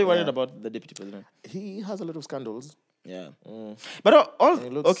dressed. Why are you worried about the deputy president? He has a lot of scandals. Yeah, but all He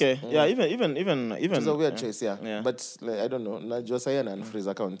looks- okay. Yeah, even. It's a weird choice, yeah. Yeah. But I don't know. Najua Sayana and freeze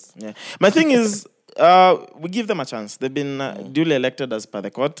accounts. Yeah. My thing is, we give them a chance. They've been duly elected as per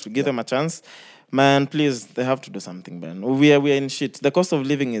the court. We give them a chance. Man, please, they have to do something, man. We are in shit. The cost of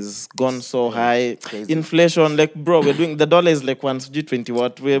living is gone so high. Crazy. Inflation, like, bro, we're doing, the dollar is like 1 G20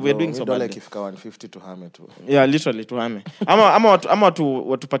 what? We're doing so bad. bad. Like if 150 to hame tu. Yeah, literally tuhame. Ama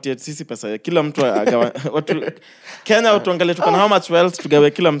watupatie sisi pesa. Kila mtu agawa. Kenya watuangalie tuko na how much wealth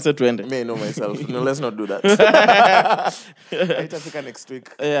tugawe kila mse tuende. May know myself. No, let's not do that. Itafika next week.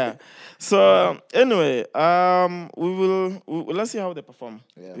 Yeah. So anyway, let's see how they perform.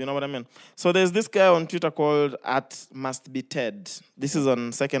 Yeah. You know what I mean? So there's this guy on Twitter called @mustbeted. This is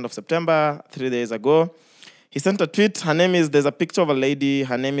on 2nd of September, 3 days ago. He sent a tweet. There's a picture of a lady.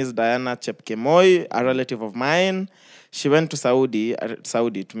 Her name is Diana Chepkemoi, a relative of mine. She went to Saudi,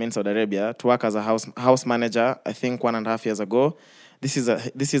 to mean Saudi Arabia, to work as a house manager, I think 1.5 years ago. This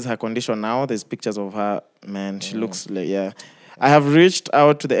is her condition now. There's pictures of her. Man, she looks like, yeah. I have reached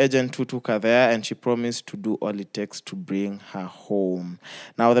out to the agent who took her there, and she promised to do all it takes to bring her home.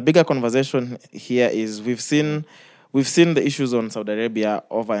 Now, the bigger conversation here is we've seen the issues on Saudi Arabia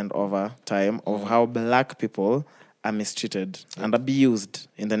over and over time of how black people are mistreated and abused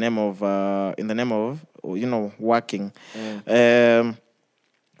in the name of working.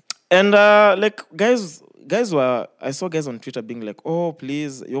 Like I saw guys on Twitter being like, "Oh,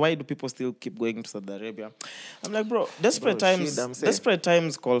 please, why do people still keep going to Saudi Arabia?" I'm like, bro, desperate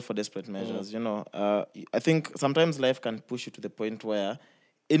times call for desperate measures. I think sometimes life can push you to the point where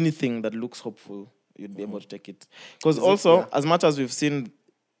anything that looks hopeful, you'd be able to take it. Because also, as much as we've seen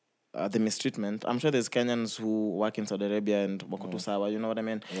the mistreatment, I'm sure there's Kenyans who work in Saudi Arabia and wako tu sawa, you know what I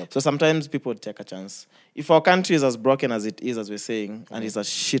mean? Yep. So sometimes people take a chance. If our country is as broken as it is, as we're saying, and it's as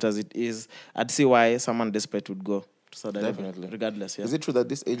shit as it is, I'd see why someone desperate would go to Saudi Arabia, regardless. Yeah. Is it true that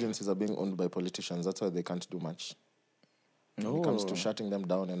these agencies are being owned by politicians? That's why they can't do much when it comes to shutting them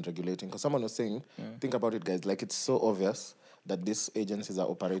down and regulating. Because someone was saying, think about it, guys, like it's so obvious that these agencies are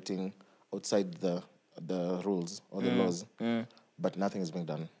operating outside the rules or the laws, but nothing is being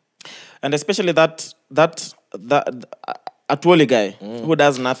done. And especially that Atwoli guy who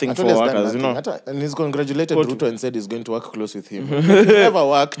does nothing for workers, you know. And he's congratulated Ruto and said he's going to work close with him. You've never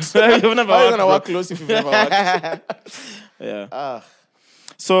worked. You've never How are you worked, going to work close if you've never worked? Yeah.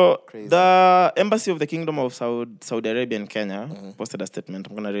 So Crazy. the Embassy of the Kingdom of Saudi Arabia in Kenya posted a statement.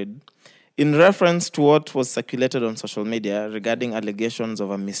 I'm going to read. In reference to what was circulated on social media regarding allegations of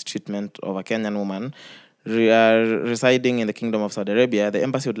a mistreatment of a Kenyan woman residing in the Kingdom of Saudi Arabia, the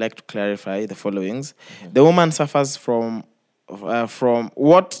embassy would like to clarify the followings. The woman suffers from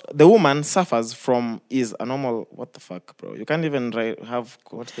what the woman suffers from is a normal. What the fuck, bro? You can't even have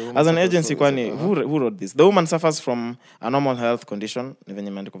as an agency. Kwani who wrote this? The woman suffers from a normal health condition. Even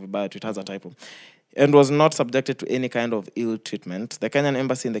it has a typo. And was not subjected to any kind of ill treatment. The Kenyan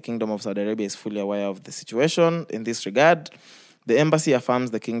embassy in the Kingdom of Saudi Arabia is fully aware of the situation. In this regard, the embassy affirms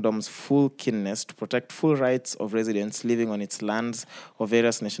the kingdom's full keenness to protect full rights of residents living on its lands of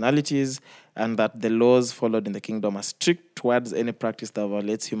various nationalities, and that the laws followed in the kingdom are strict towards any practice that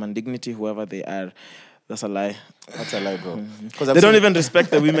violates human dignity, whoever they are. That's a lie. That's a lie, bro. They don't even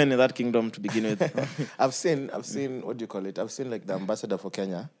respect the women in that kingdom to begin with. I've seen, what do you call it? I've seen like the ambassador for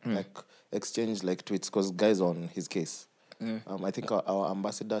Kenya exchange like tweets because guys on his case. I think our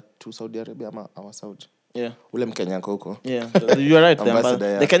ambassador to Saudi Arabia, our Saudi. Yeah. Ule Mkenya huko. Yeah, you're right.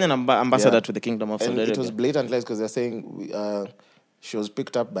 Ambassador, the Kenyan ambassador to the Kingdom of Saudi Arabia. And it was blatant lies because they're saying she was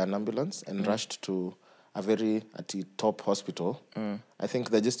picked up by an ambulance and rushed to a very top hospital. I think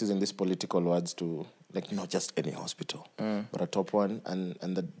they're just using these political words to, like, not just any hospital, but a top one. And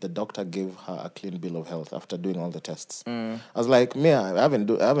the doctor gave her a clean bill of health after doing all the tests. I was like, I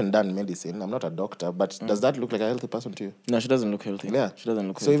haven't done medicine. I'm not a doctor, but does that look like a healthy person to you? No, she doesn't look healthy. Yeah. She doesn't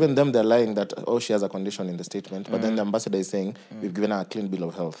look so healthy. Even them, they're lying that, she has a condition in the statement. But then the ambassador is saying, we've given her a clean bill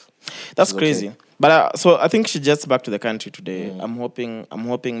of health. That's crazy. Okay. But so I think she jets back to the country today. I'm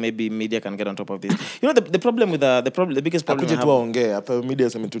hoping maybe media can get on top of this. You know, the problem with the biggest problem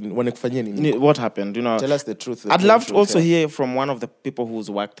what happened, you know. Tell us the truth. I'd love to also hear from one of the people who's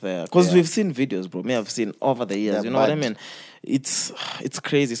worked there. Because we've seen videos, bro. I've seen over the years. You know what I mean? It's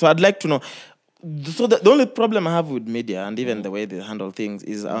crazy. So I'd like to know. So the only problem I have with media and even the way they handle things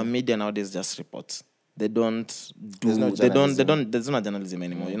is our media nowadays just reports. They don't do. There's no journalism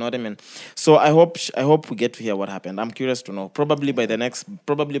anymore. You know what I mean? So I hope we get to hear what happened. I'm curious to know. Probably by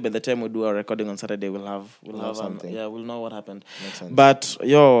the time we do our recording on Saturday, we'll have something. We'll know what happened. But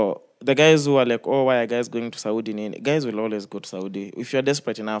the guys who are like, oh, why are guys going to Saudi? Guys will always go to Saudi. If you're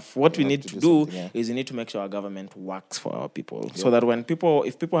desperate enough, what we need to do is we need to make sure our government works for our people. So that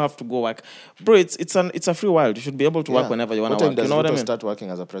if people have to go work, bro, it's a free world. You should be able to work whenever you want to work. What You know time what I does mean? Ruto start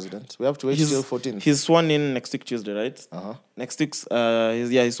working as a president? We have to wait till 14th. He's sworn in next week Tuesday, right? Next week's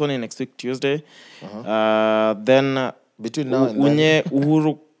he's sworn in next week Tuesday. Then between now and then,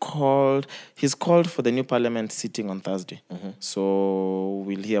 Uhuru he's called for the new parliament sitting on Thursday. So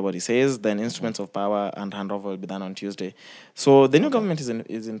we'll hear what he says. Then instruments of power and handover will be done on Tuesday. So the new government is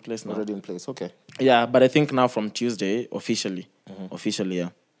in place now. already in place. Okay. Yeah, but I think now from Tuesday, officially, yeah.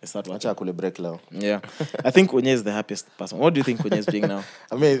 They start working. Acha akule break lao. Yeah. I think Unye is the happiest person. What do you think Unye is doing now?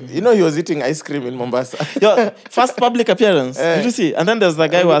 I mean, he was eating ice cream in Mombasa. Yo, first public appearance. Did you see? And then there's the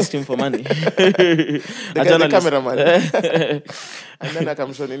guy who asked him for money. the cameraman. And then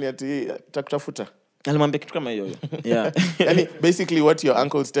akamshow nini ati takutafuta. Alimwambia kitu kama hiyo. Yeah. Yani, basically what your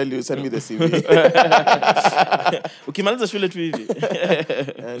uncles tell you, send me the CV. Ukimaliza shule tu hivi.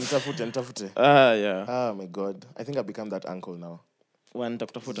 Nitafute. Yeah. Oh my God. I think I've become that uncle now. One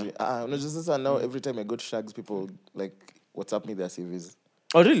takutafuta. No, just this one now. Every time I go to Shags, people like WhatsApp me their CVs.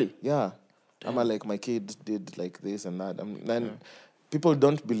 Oh, really? Yeah. I'm like, my kid did like this and that. Then people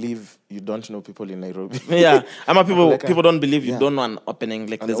don't believe you don't know people in Nairobi. Yeah. People Like don't believe you don't know an opening.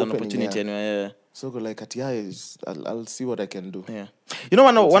 Like there's an opening, opportunity yeah. anywhere. Yeah. So go like, I'll see what I can do. Yeah. You know,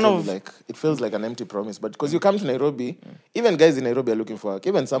 one of like, it feels like an empty promise, but because you come to Nairobi, even guys in Nairobi are looking for work.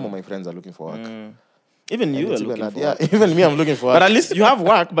 Even some of my friends are looking for work. even you are It's looking even for. yeah, even me, I'm looking for work. But at least you have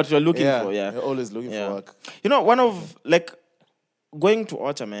work, but you're looking for. Yeah. You're always looking Yeah. for work. You know, one of like going to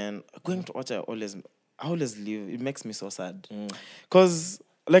Ocha, man. Going to Ocha, I always leave. It makes me so sad, because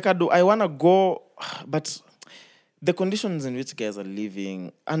like I wanna go, but the conditions in which guys are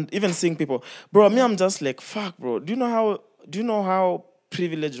living, and even seeing people, bro. Me, I'm just like, fuck, bro. Do you know how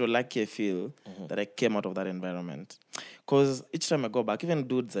privileged or lucky I feel that I came out of that environment? Because each time I go back, even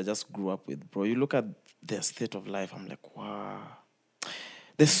dudes I just grew up with, bro. You look at their state of life, I'm like, wow.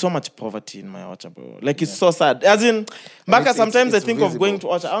 There's so much poverty in my Ocha, bro. Like, it's so sad. As in, Baka, sometimes it's I think of visible. going to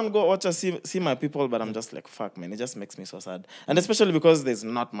Ocha. I want to go Ocha, see my people, but I'm just like, fuck, man. It just makes me so sad. And especially because there's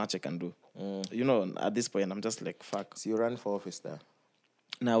not much I can do. You know, at this point, I'm just like, fuck. So you ran for office there.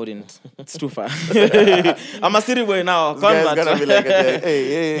 No, I wouldn't. It's too far. I'm a city boy now. This guy's Convert. gonna be like,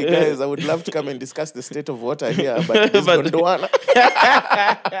 hey, guys, I would love to come and discuss the state of water here, but this Gondwana.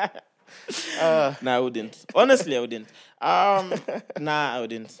 Nah, I wouldn't. Honestly, I wouldn't. Nah, I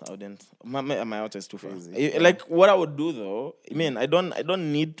wouldn't. My out is too far. Like, what I would do though, I mean, I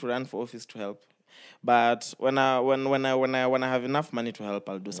don't need to run for office to help. But when I have enough money to help,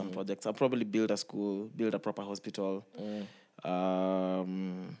 I'll do some projects. I'll probably build a school, build a proper hospital,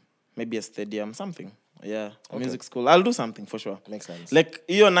 maybe a stadium, something. Yeah, a music school. I'll do something for sure. Makes sense. Like,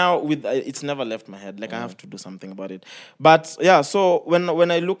 now with it's never left my head. Like, I have to do something about it. But yeah, so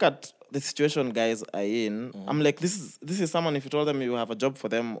when I look at the situation guys are in, I'm like, this is someone, if you told them you have a job for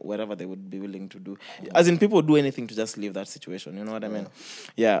them, wherever they would be willing to do. As in, people would do anything to just leave that situation. You know what I mean?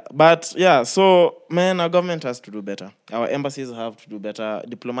 Yeah. But yeah, so man, our government has to do better. Our embassies have to do better.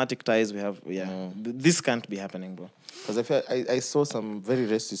 Diplomatic ties we have. Yeah. This can't be happening, bro. Because I saw some very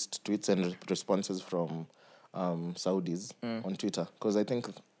racist tweets and responses from Saudis on Twitter, because I think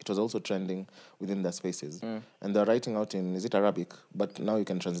it was also trending within their spaces. And they're writing out in, is it Arabic? But now you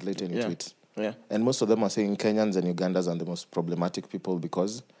can translate any tweet. Yeah. And most of them are saying Kenyans and Ugandans are the most problematic people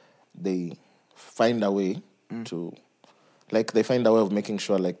because they find a way to, like, they find a way of making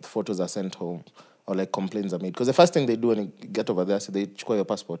sure, like, photos are sent home or, like, complaints are made. Because the first thing they do when you get over there, so they check your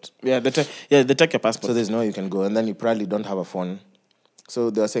passport. Yeah, they take your passport. So there's no way you can go. And then you probably don't have a phone.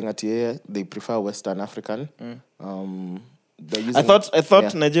 So they were saying that they prefer Western African. They're using, I thought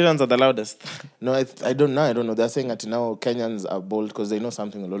Nigerians are the loudest. No, I don't know. They're saying that now Kenyans are bold because they know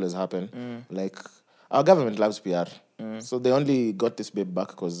something will always happen. Like, our government loves PR. So they only got this babe back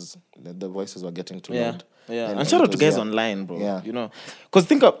because the voices were getting too loud. Yeah. And shout out to guys online, bro. Yeah. You know, because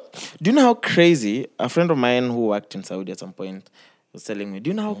do you know how crazy, a friend of mine who worked in Saudi at some point was telling me, do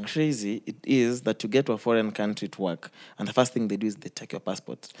you know how crazy it is that you get to a foreign country to work and the first thing they do is they take your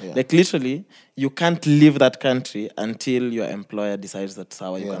passport? Yeah. Like, literally, you can't leave that country until your employer decides that's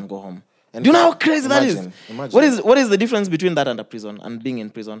how you can go home. And do you know how crazy that is? Imagine. What is the difference between that and a prison and being in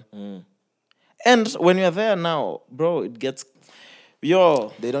prison? And when you're there now, bro, it gets...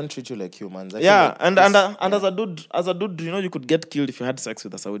 They don't treat you like humans. As a dude, you know, you could get killed if you had sex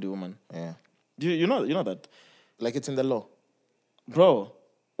with a Saudi woman. Yeah. You know that? Like, it's in the law. Bro,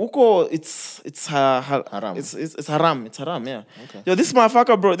 Uko, it's Haram. It's haram. It's haram, yeah. Okay. Yo, this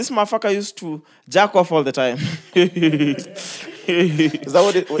motherfucker used to jack off all the time. Is that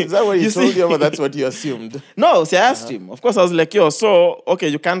what he You told see- you, or that's what you assumed? No, see, I asked him. Of course, I was like, yo, so okay,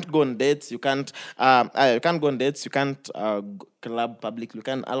 you can't go on dates. You can't go on dates. You can't club public. You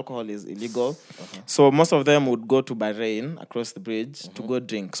can't. Alcohol is illegal. So most of them would go to Bahrain across the bridge to go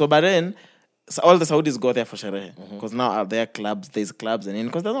drink. So Bahrain. So all the Saudis go there for sherehe because now are there clubs? There's clubs and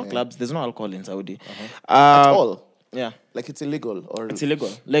because there's no clubs, there's no alcohol in Saudi At all? Yeah, Like it's illegal, or it's illegal.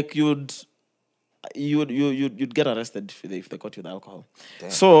 Like you'd get arrested if they caught you with alcohol.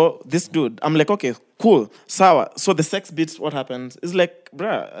 So this dude, I'm like, okay, cool, sour. So the sex bit, what happens is like,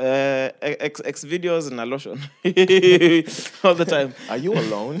 bruh, X videos and a lotion all the time. Are you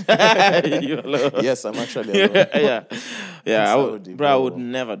alone? You alone. Yes, I'm actually alone. yeah. Saudi, I bro. would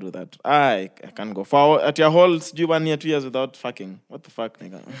never do that. I can't go for at your whole do 1 year, 2 years without fucking. What the fuck,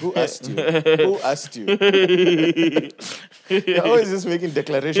 nigga? Who asked you? Who asked you? You're always just making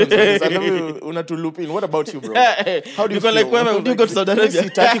declarations. Like this. I never una to loop in. What about you, bro? How do you Because, feel? like, when you go to Saudi Arabia?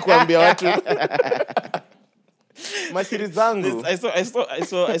 Sitaki kuambia watu. Masiri zangu.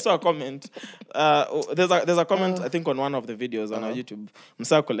 I saw a comment. There's a comment I think on one of the videos on our YouTube.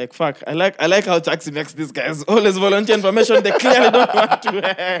 Msako like fuck. I like how Chaxi makes these guys always volunteer information they clearly don't want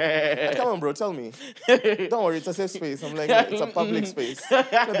to. Come on, bro, tell me. Don't worry, it's a safe space. I'm like, it's a public space.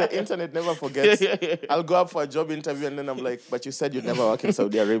 The internet never forgets. I'll go up for a job interview and then I'm like, but you said you'd never work in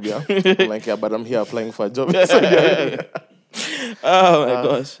Saudi Arabia. I'm like, yeah, but I'm here applying for a job in Saudi Arabia. Oh my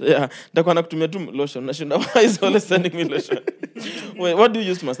gosh. Yeah. Ndakuwa nakutumia tu lotion. Nashinda, why is he always sending me lotion? Wait, what do you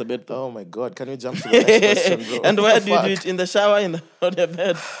use to masturbate though? Oh my God, can we jump to the next question, bro? And where What the do you do fuck? it? In the shower, on your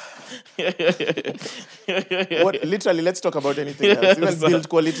bed? What, literally, let's talk about anything else. Even build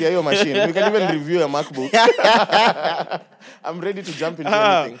quality of your machine. We can even review a MacBook. I'm ready to jump into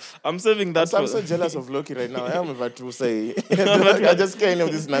anything. I'm saving that So I'm for... so jealous of Loki right now. I am about to say. I just can't any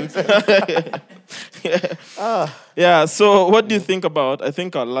of this nonsense. Yeah, so what do you think about, I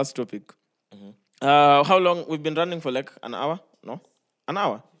think our last topic. How long? We've been running for like an hour? No? An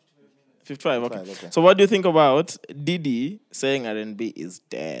hour? 55, okay. 55, okay. So what do you think about Diddy saying R&B is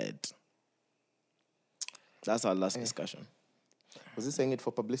dead? That's our last discussion. Was he saying it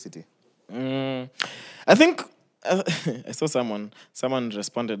for publicity? I think I saw someone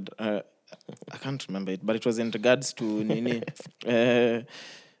responded. I can't remember it, but it was in regards to Nini.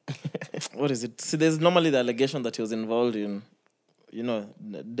 What is it? See, there's normally the allegation that he was involved in,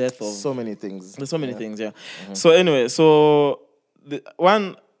 death of. So many things. There's so many things, yeah. So anyway, the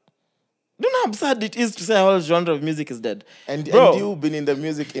one. Do you know how absurd it is to say a whole genre of music is dead? And Bro. you've been in the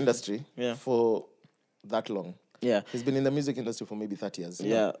music industry Yeah. for that long. Yeah. He's been in the music industry for maybe 30 years.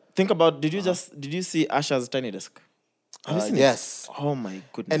 Yeah. Think about, did you see Asha's Tiny Desk? Have you seen yes. it? Oh my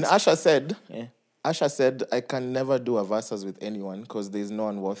goodness. And Asha said, Yeah. I can never do a verses with anyone because there's no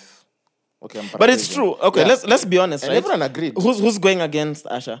one worth. Okay, I'm But it's paraphrasing. true. Okay, Yeah. let's be honest, And right? everyone agreed. Who's going against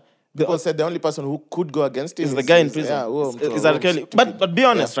Asha? People said the only person who could go against him Is the guy in prison. Yeah, is R. Kelly. But be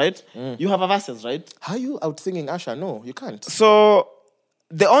honest, right? You have a verses, right? How are you out singing Asha? No, you can't. So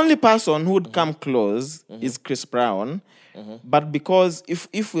the only person who would come close is Chris Brown. But because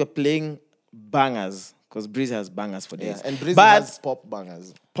if we're playing bangers, because Breezy has bangers for days. Yeah. And Breezy but has pop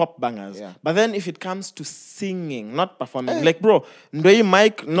bangers. pop bangers. Yeah. But then if it comes to singing, not performing, like bro, no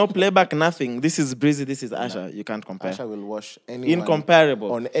mic, no playback, nothing. This is Breezy, this is Asha. You can't compare. Asha will wash anyone.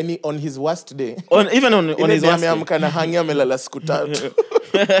 Incomparable. On his worst day. Even on his worst day. ameamka na hangi amelala siku tatu.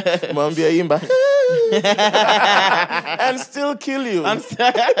 Mwambia imba. And still kill you.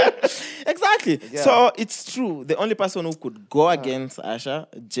 Exactly. Yeah. So it's true. The only person who could go against Asha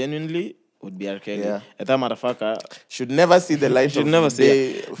genuinely would be R. Kelly. Yeah. And that motherfucker Should never see the light should of never see day.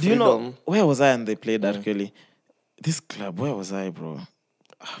 it. Do you know freedom. where was I and they played R. Kelly? This club, where was I, bro?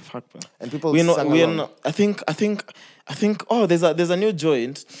 Fuck, man. And people we sang we along. know. I think. Oh, there's a new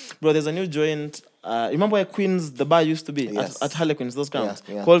joint, bro. There's a new joint. Remember where Queens the bar used to be Yes. at Harlequins, those grounds,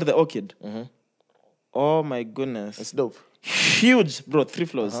 Yeah. called the Orchid. Oh my goodness, It's dope. huge, bro. 3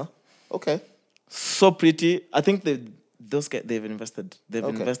 floors, Okay. so pretty. I think those guys, they've invested. They've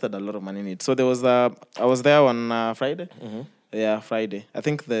Okay. invested a lot of money in it. So there was I was there on Friday. Yeah, Friday. I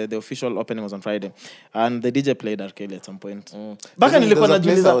think the official opening was on Friday, and the DJ played R. Kelly at some point. Baka There nilikuwa was a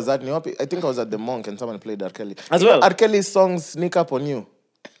place I najiuliza was at. I think I was at the Monk and someone played R. Kelly. As You know, well? R. Kelly's songs sneak up on you.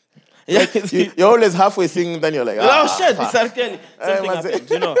 yeah. You're always halfway singing, then you're like, Oh shit, it's R. Kelly. Something manze. happened,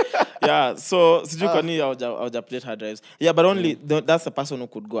 you know. Yeah, so sijui kwa nini hauja played hard drives. Yeah, but only that's the person who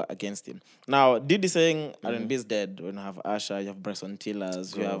could go against him. Now, Diddy saying R&B is dead. When you have Asha, you have Bryson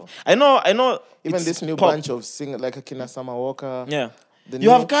Tillers, you have I know even it's this new pop. bunch of singers like Akina Summer Walker. Yeah. The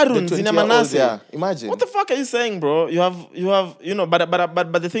You have Karun, the Zina 20-year-olds, Manase. Yeah, imagine. What the fuck are you saying, bro? You have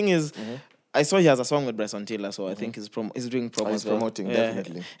but the thing is I saw he has a song with Bryson Tiller, so I think he's doing promo. he's as well. promoting, Yeah.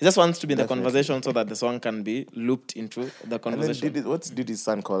 definitely. He just wants to be in the Definitely. conversation so that the song can be looped into the And then conversation. what's Diddy's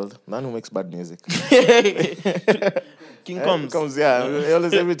son called? Man who makes bad music. King Eh, comes. yeah.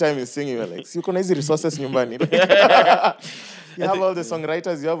 Always every time he's singing, you're like, you can easy resources nyumbani. You have all the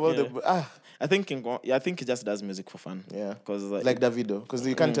songwriters, you have all the I think he just does music for fun. yeah. Because Like Davido, because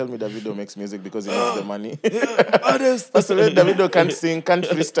you can't tell me Davido makes music because he needs the money. Personally, Davido can't sing, can't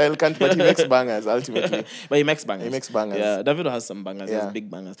freestyle, but he makes bangers ultimately. but he makes bangers. He makes bangers. Yeah, Davido has some bangers. He Yeah. has big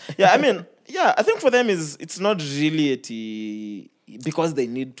bangers. Yeah, I mean, yeah, I think for them it's not really because they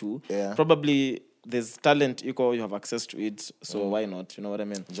need to. Yeah. Probably there's talent equal, you have access to it, so why not? You know what I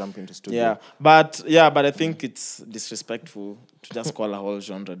mean? Jump into studio. Yeah, but I think it's disrespectful to just call a whole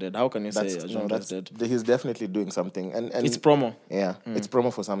genre dead. How can you say a genre is dead? He's definitely doing something, and It's promo. Yeah, it's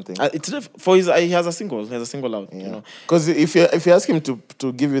promo for something. He has a single. He has a single out. You know. Because if you ask him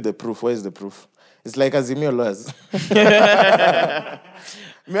to give you the proof, where is the proof? It's like Azimio lawyers.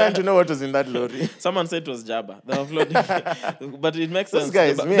 Me, I want to know what was in that lorry. Someone said it was Jabba. They were floating. But it makes Those sense.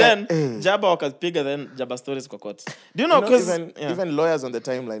 guys, But me, then Jabba was bigger than Jabba stories kwa court. Do you know? Because even lawyers on the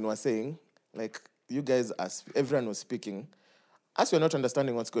timeline were saying, like, you guys, everyone was speaking. As you're not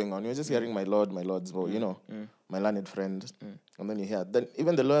understanding what's going on, you're just hearing my lords, well, you know, my learned friend. And then you hear. Then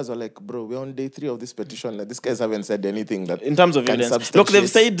even the lawyers were like, bro, we're on day 3 of this petition. Like, these guys haven't said anything that in terms of can evidence, look, they've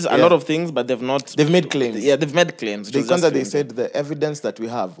said substantiate- a lot of things, but they've not. They've made claims. Yeah, they've made claims. which was Because just they claims. said the evidence that we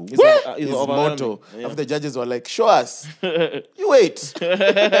have is is overwhelming. motto. Yeah. Of the judges were like, show us. You wait.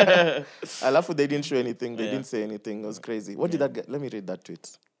 I laugh they didn't show anything. They didn't say anything. It was crazy. What did that guy? Let me read that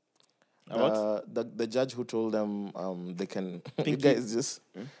tweet. What? The judge who told them they can. You Pinky. guys just.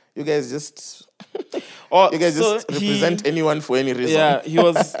 You guys just So represent anyone for any reason. Yeah, he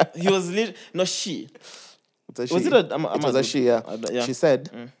was no, she. It's a she. Was it a- I'm it was a- a she, yeah. yeah. She said,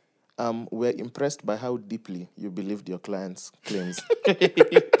 we're impressed by how deeply you believed your client's claims.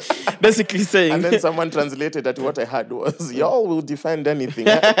 Basically saying. And then someone translated that what I heard was, y'all will defend anything.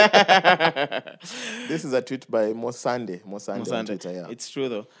 This is a tweet by Mosande on Twitter, yeah. It's true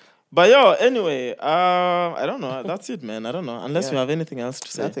though. But anyway, I don't know. That's it, man. I don't know. Unless you have anything else to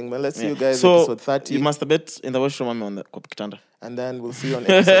say. Nothing, man. Let's see you guys so episode 30. you masturbate in the washroom on the Kitanda. And then we'll see you on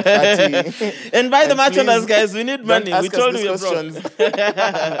episode 30. And buy the And merchandise, please guys. We need Don't money. We ask us told you these we're broke.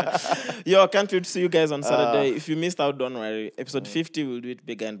 questions. Yo, I can't wait to see you guys on Saturday. If you missed out, don't worry. Episode 50, we'll do it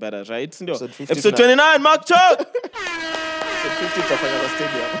bigger and better, right? Episode 50 Episode tuna- 29, Mark Chuck! Episode 50 tutafanya kwa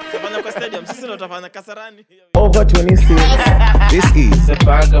stadium. Tafanya kwa stadium. Sisi ndo tafanya Kasarani. Over 26. This is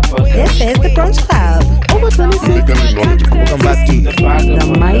This is the Brunch Club. Over 26. Welcome back to The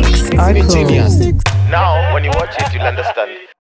mics are closed. Now, when you watch it, you'll understand.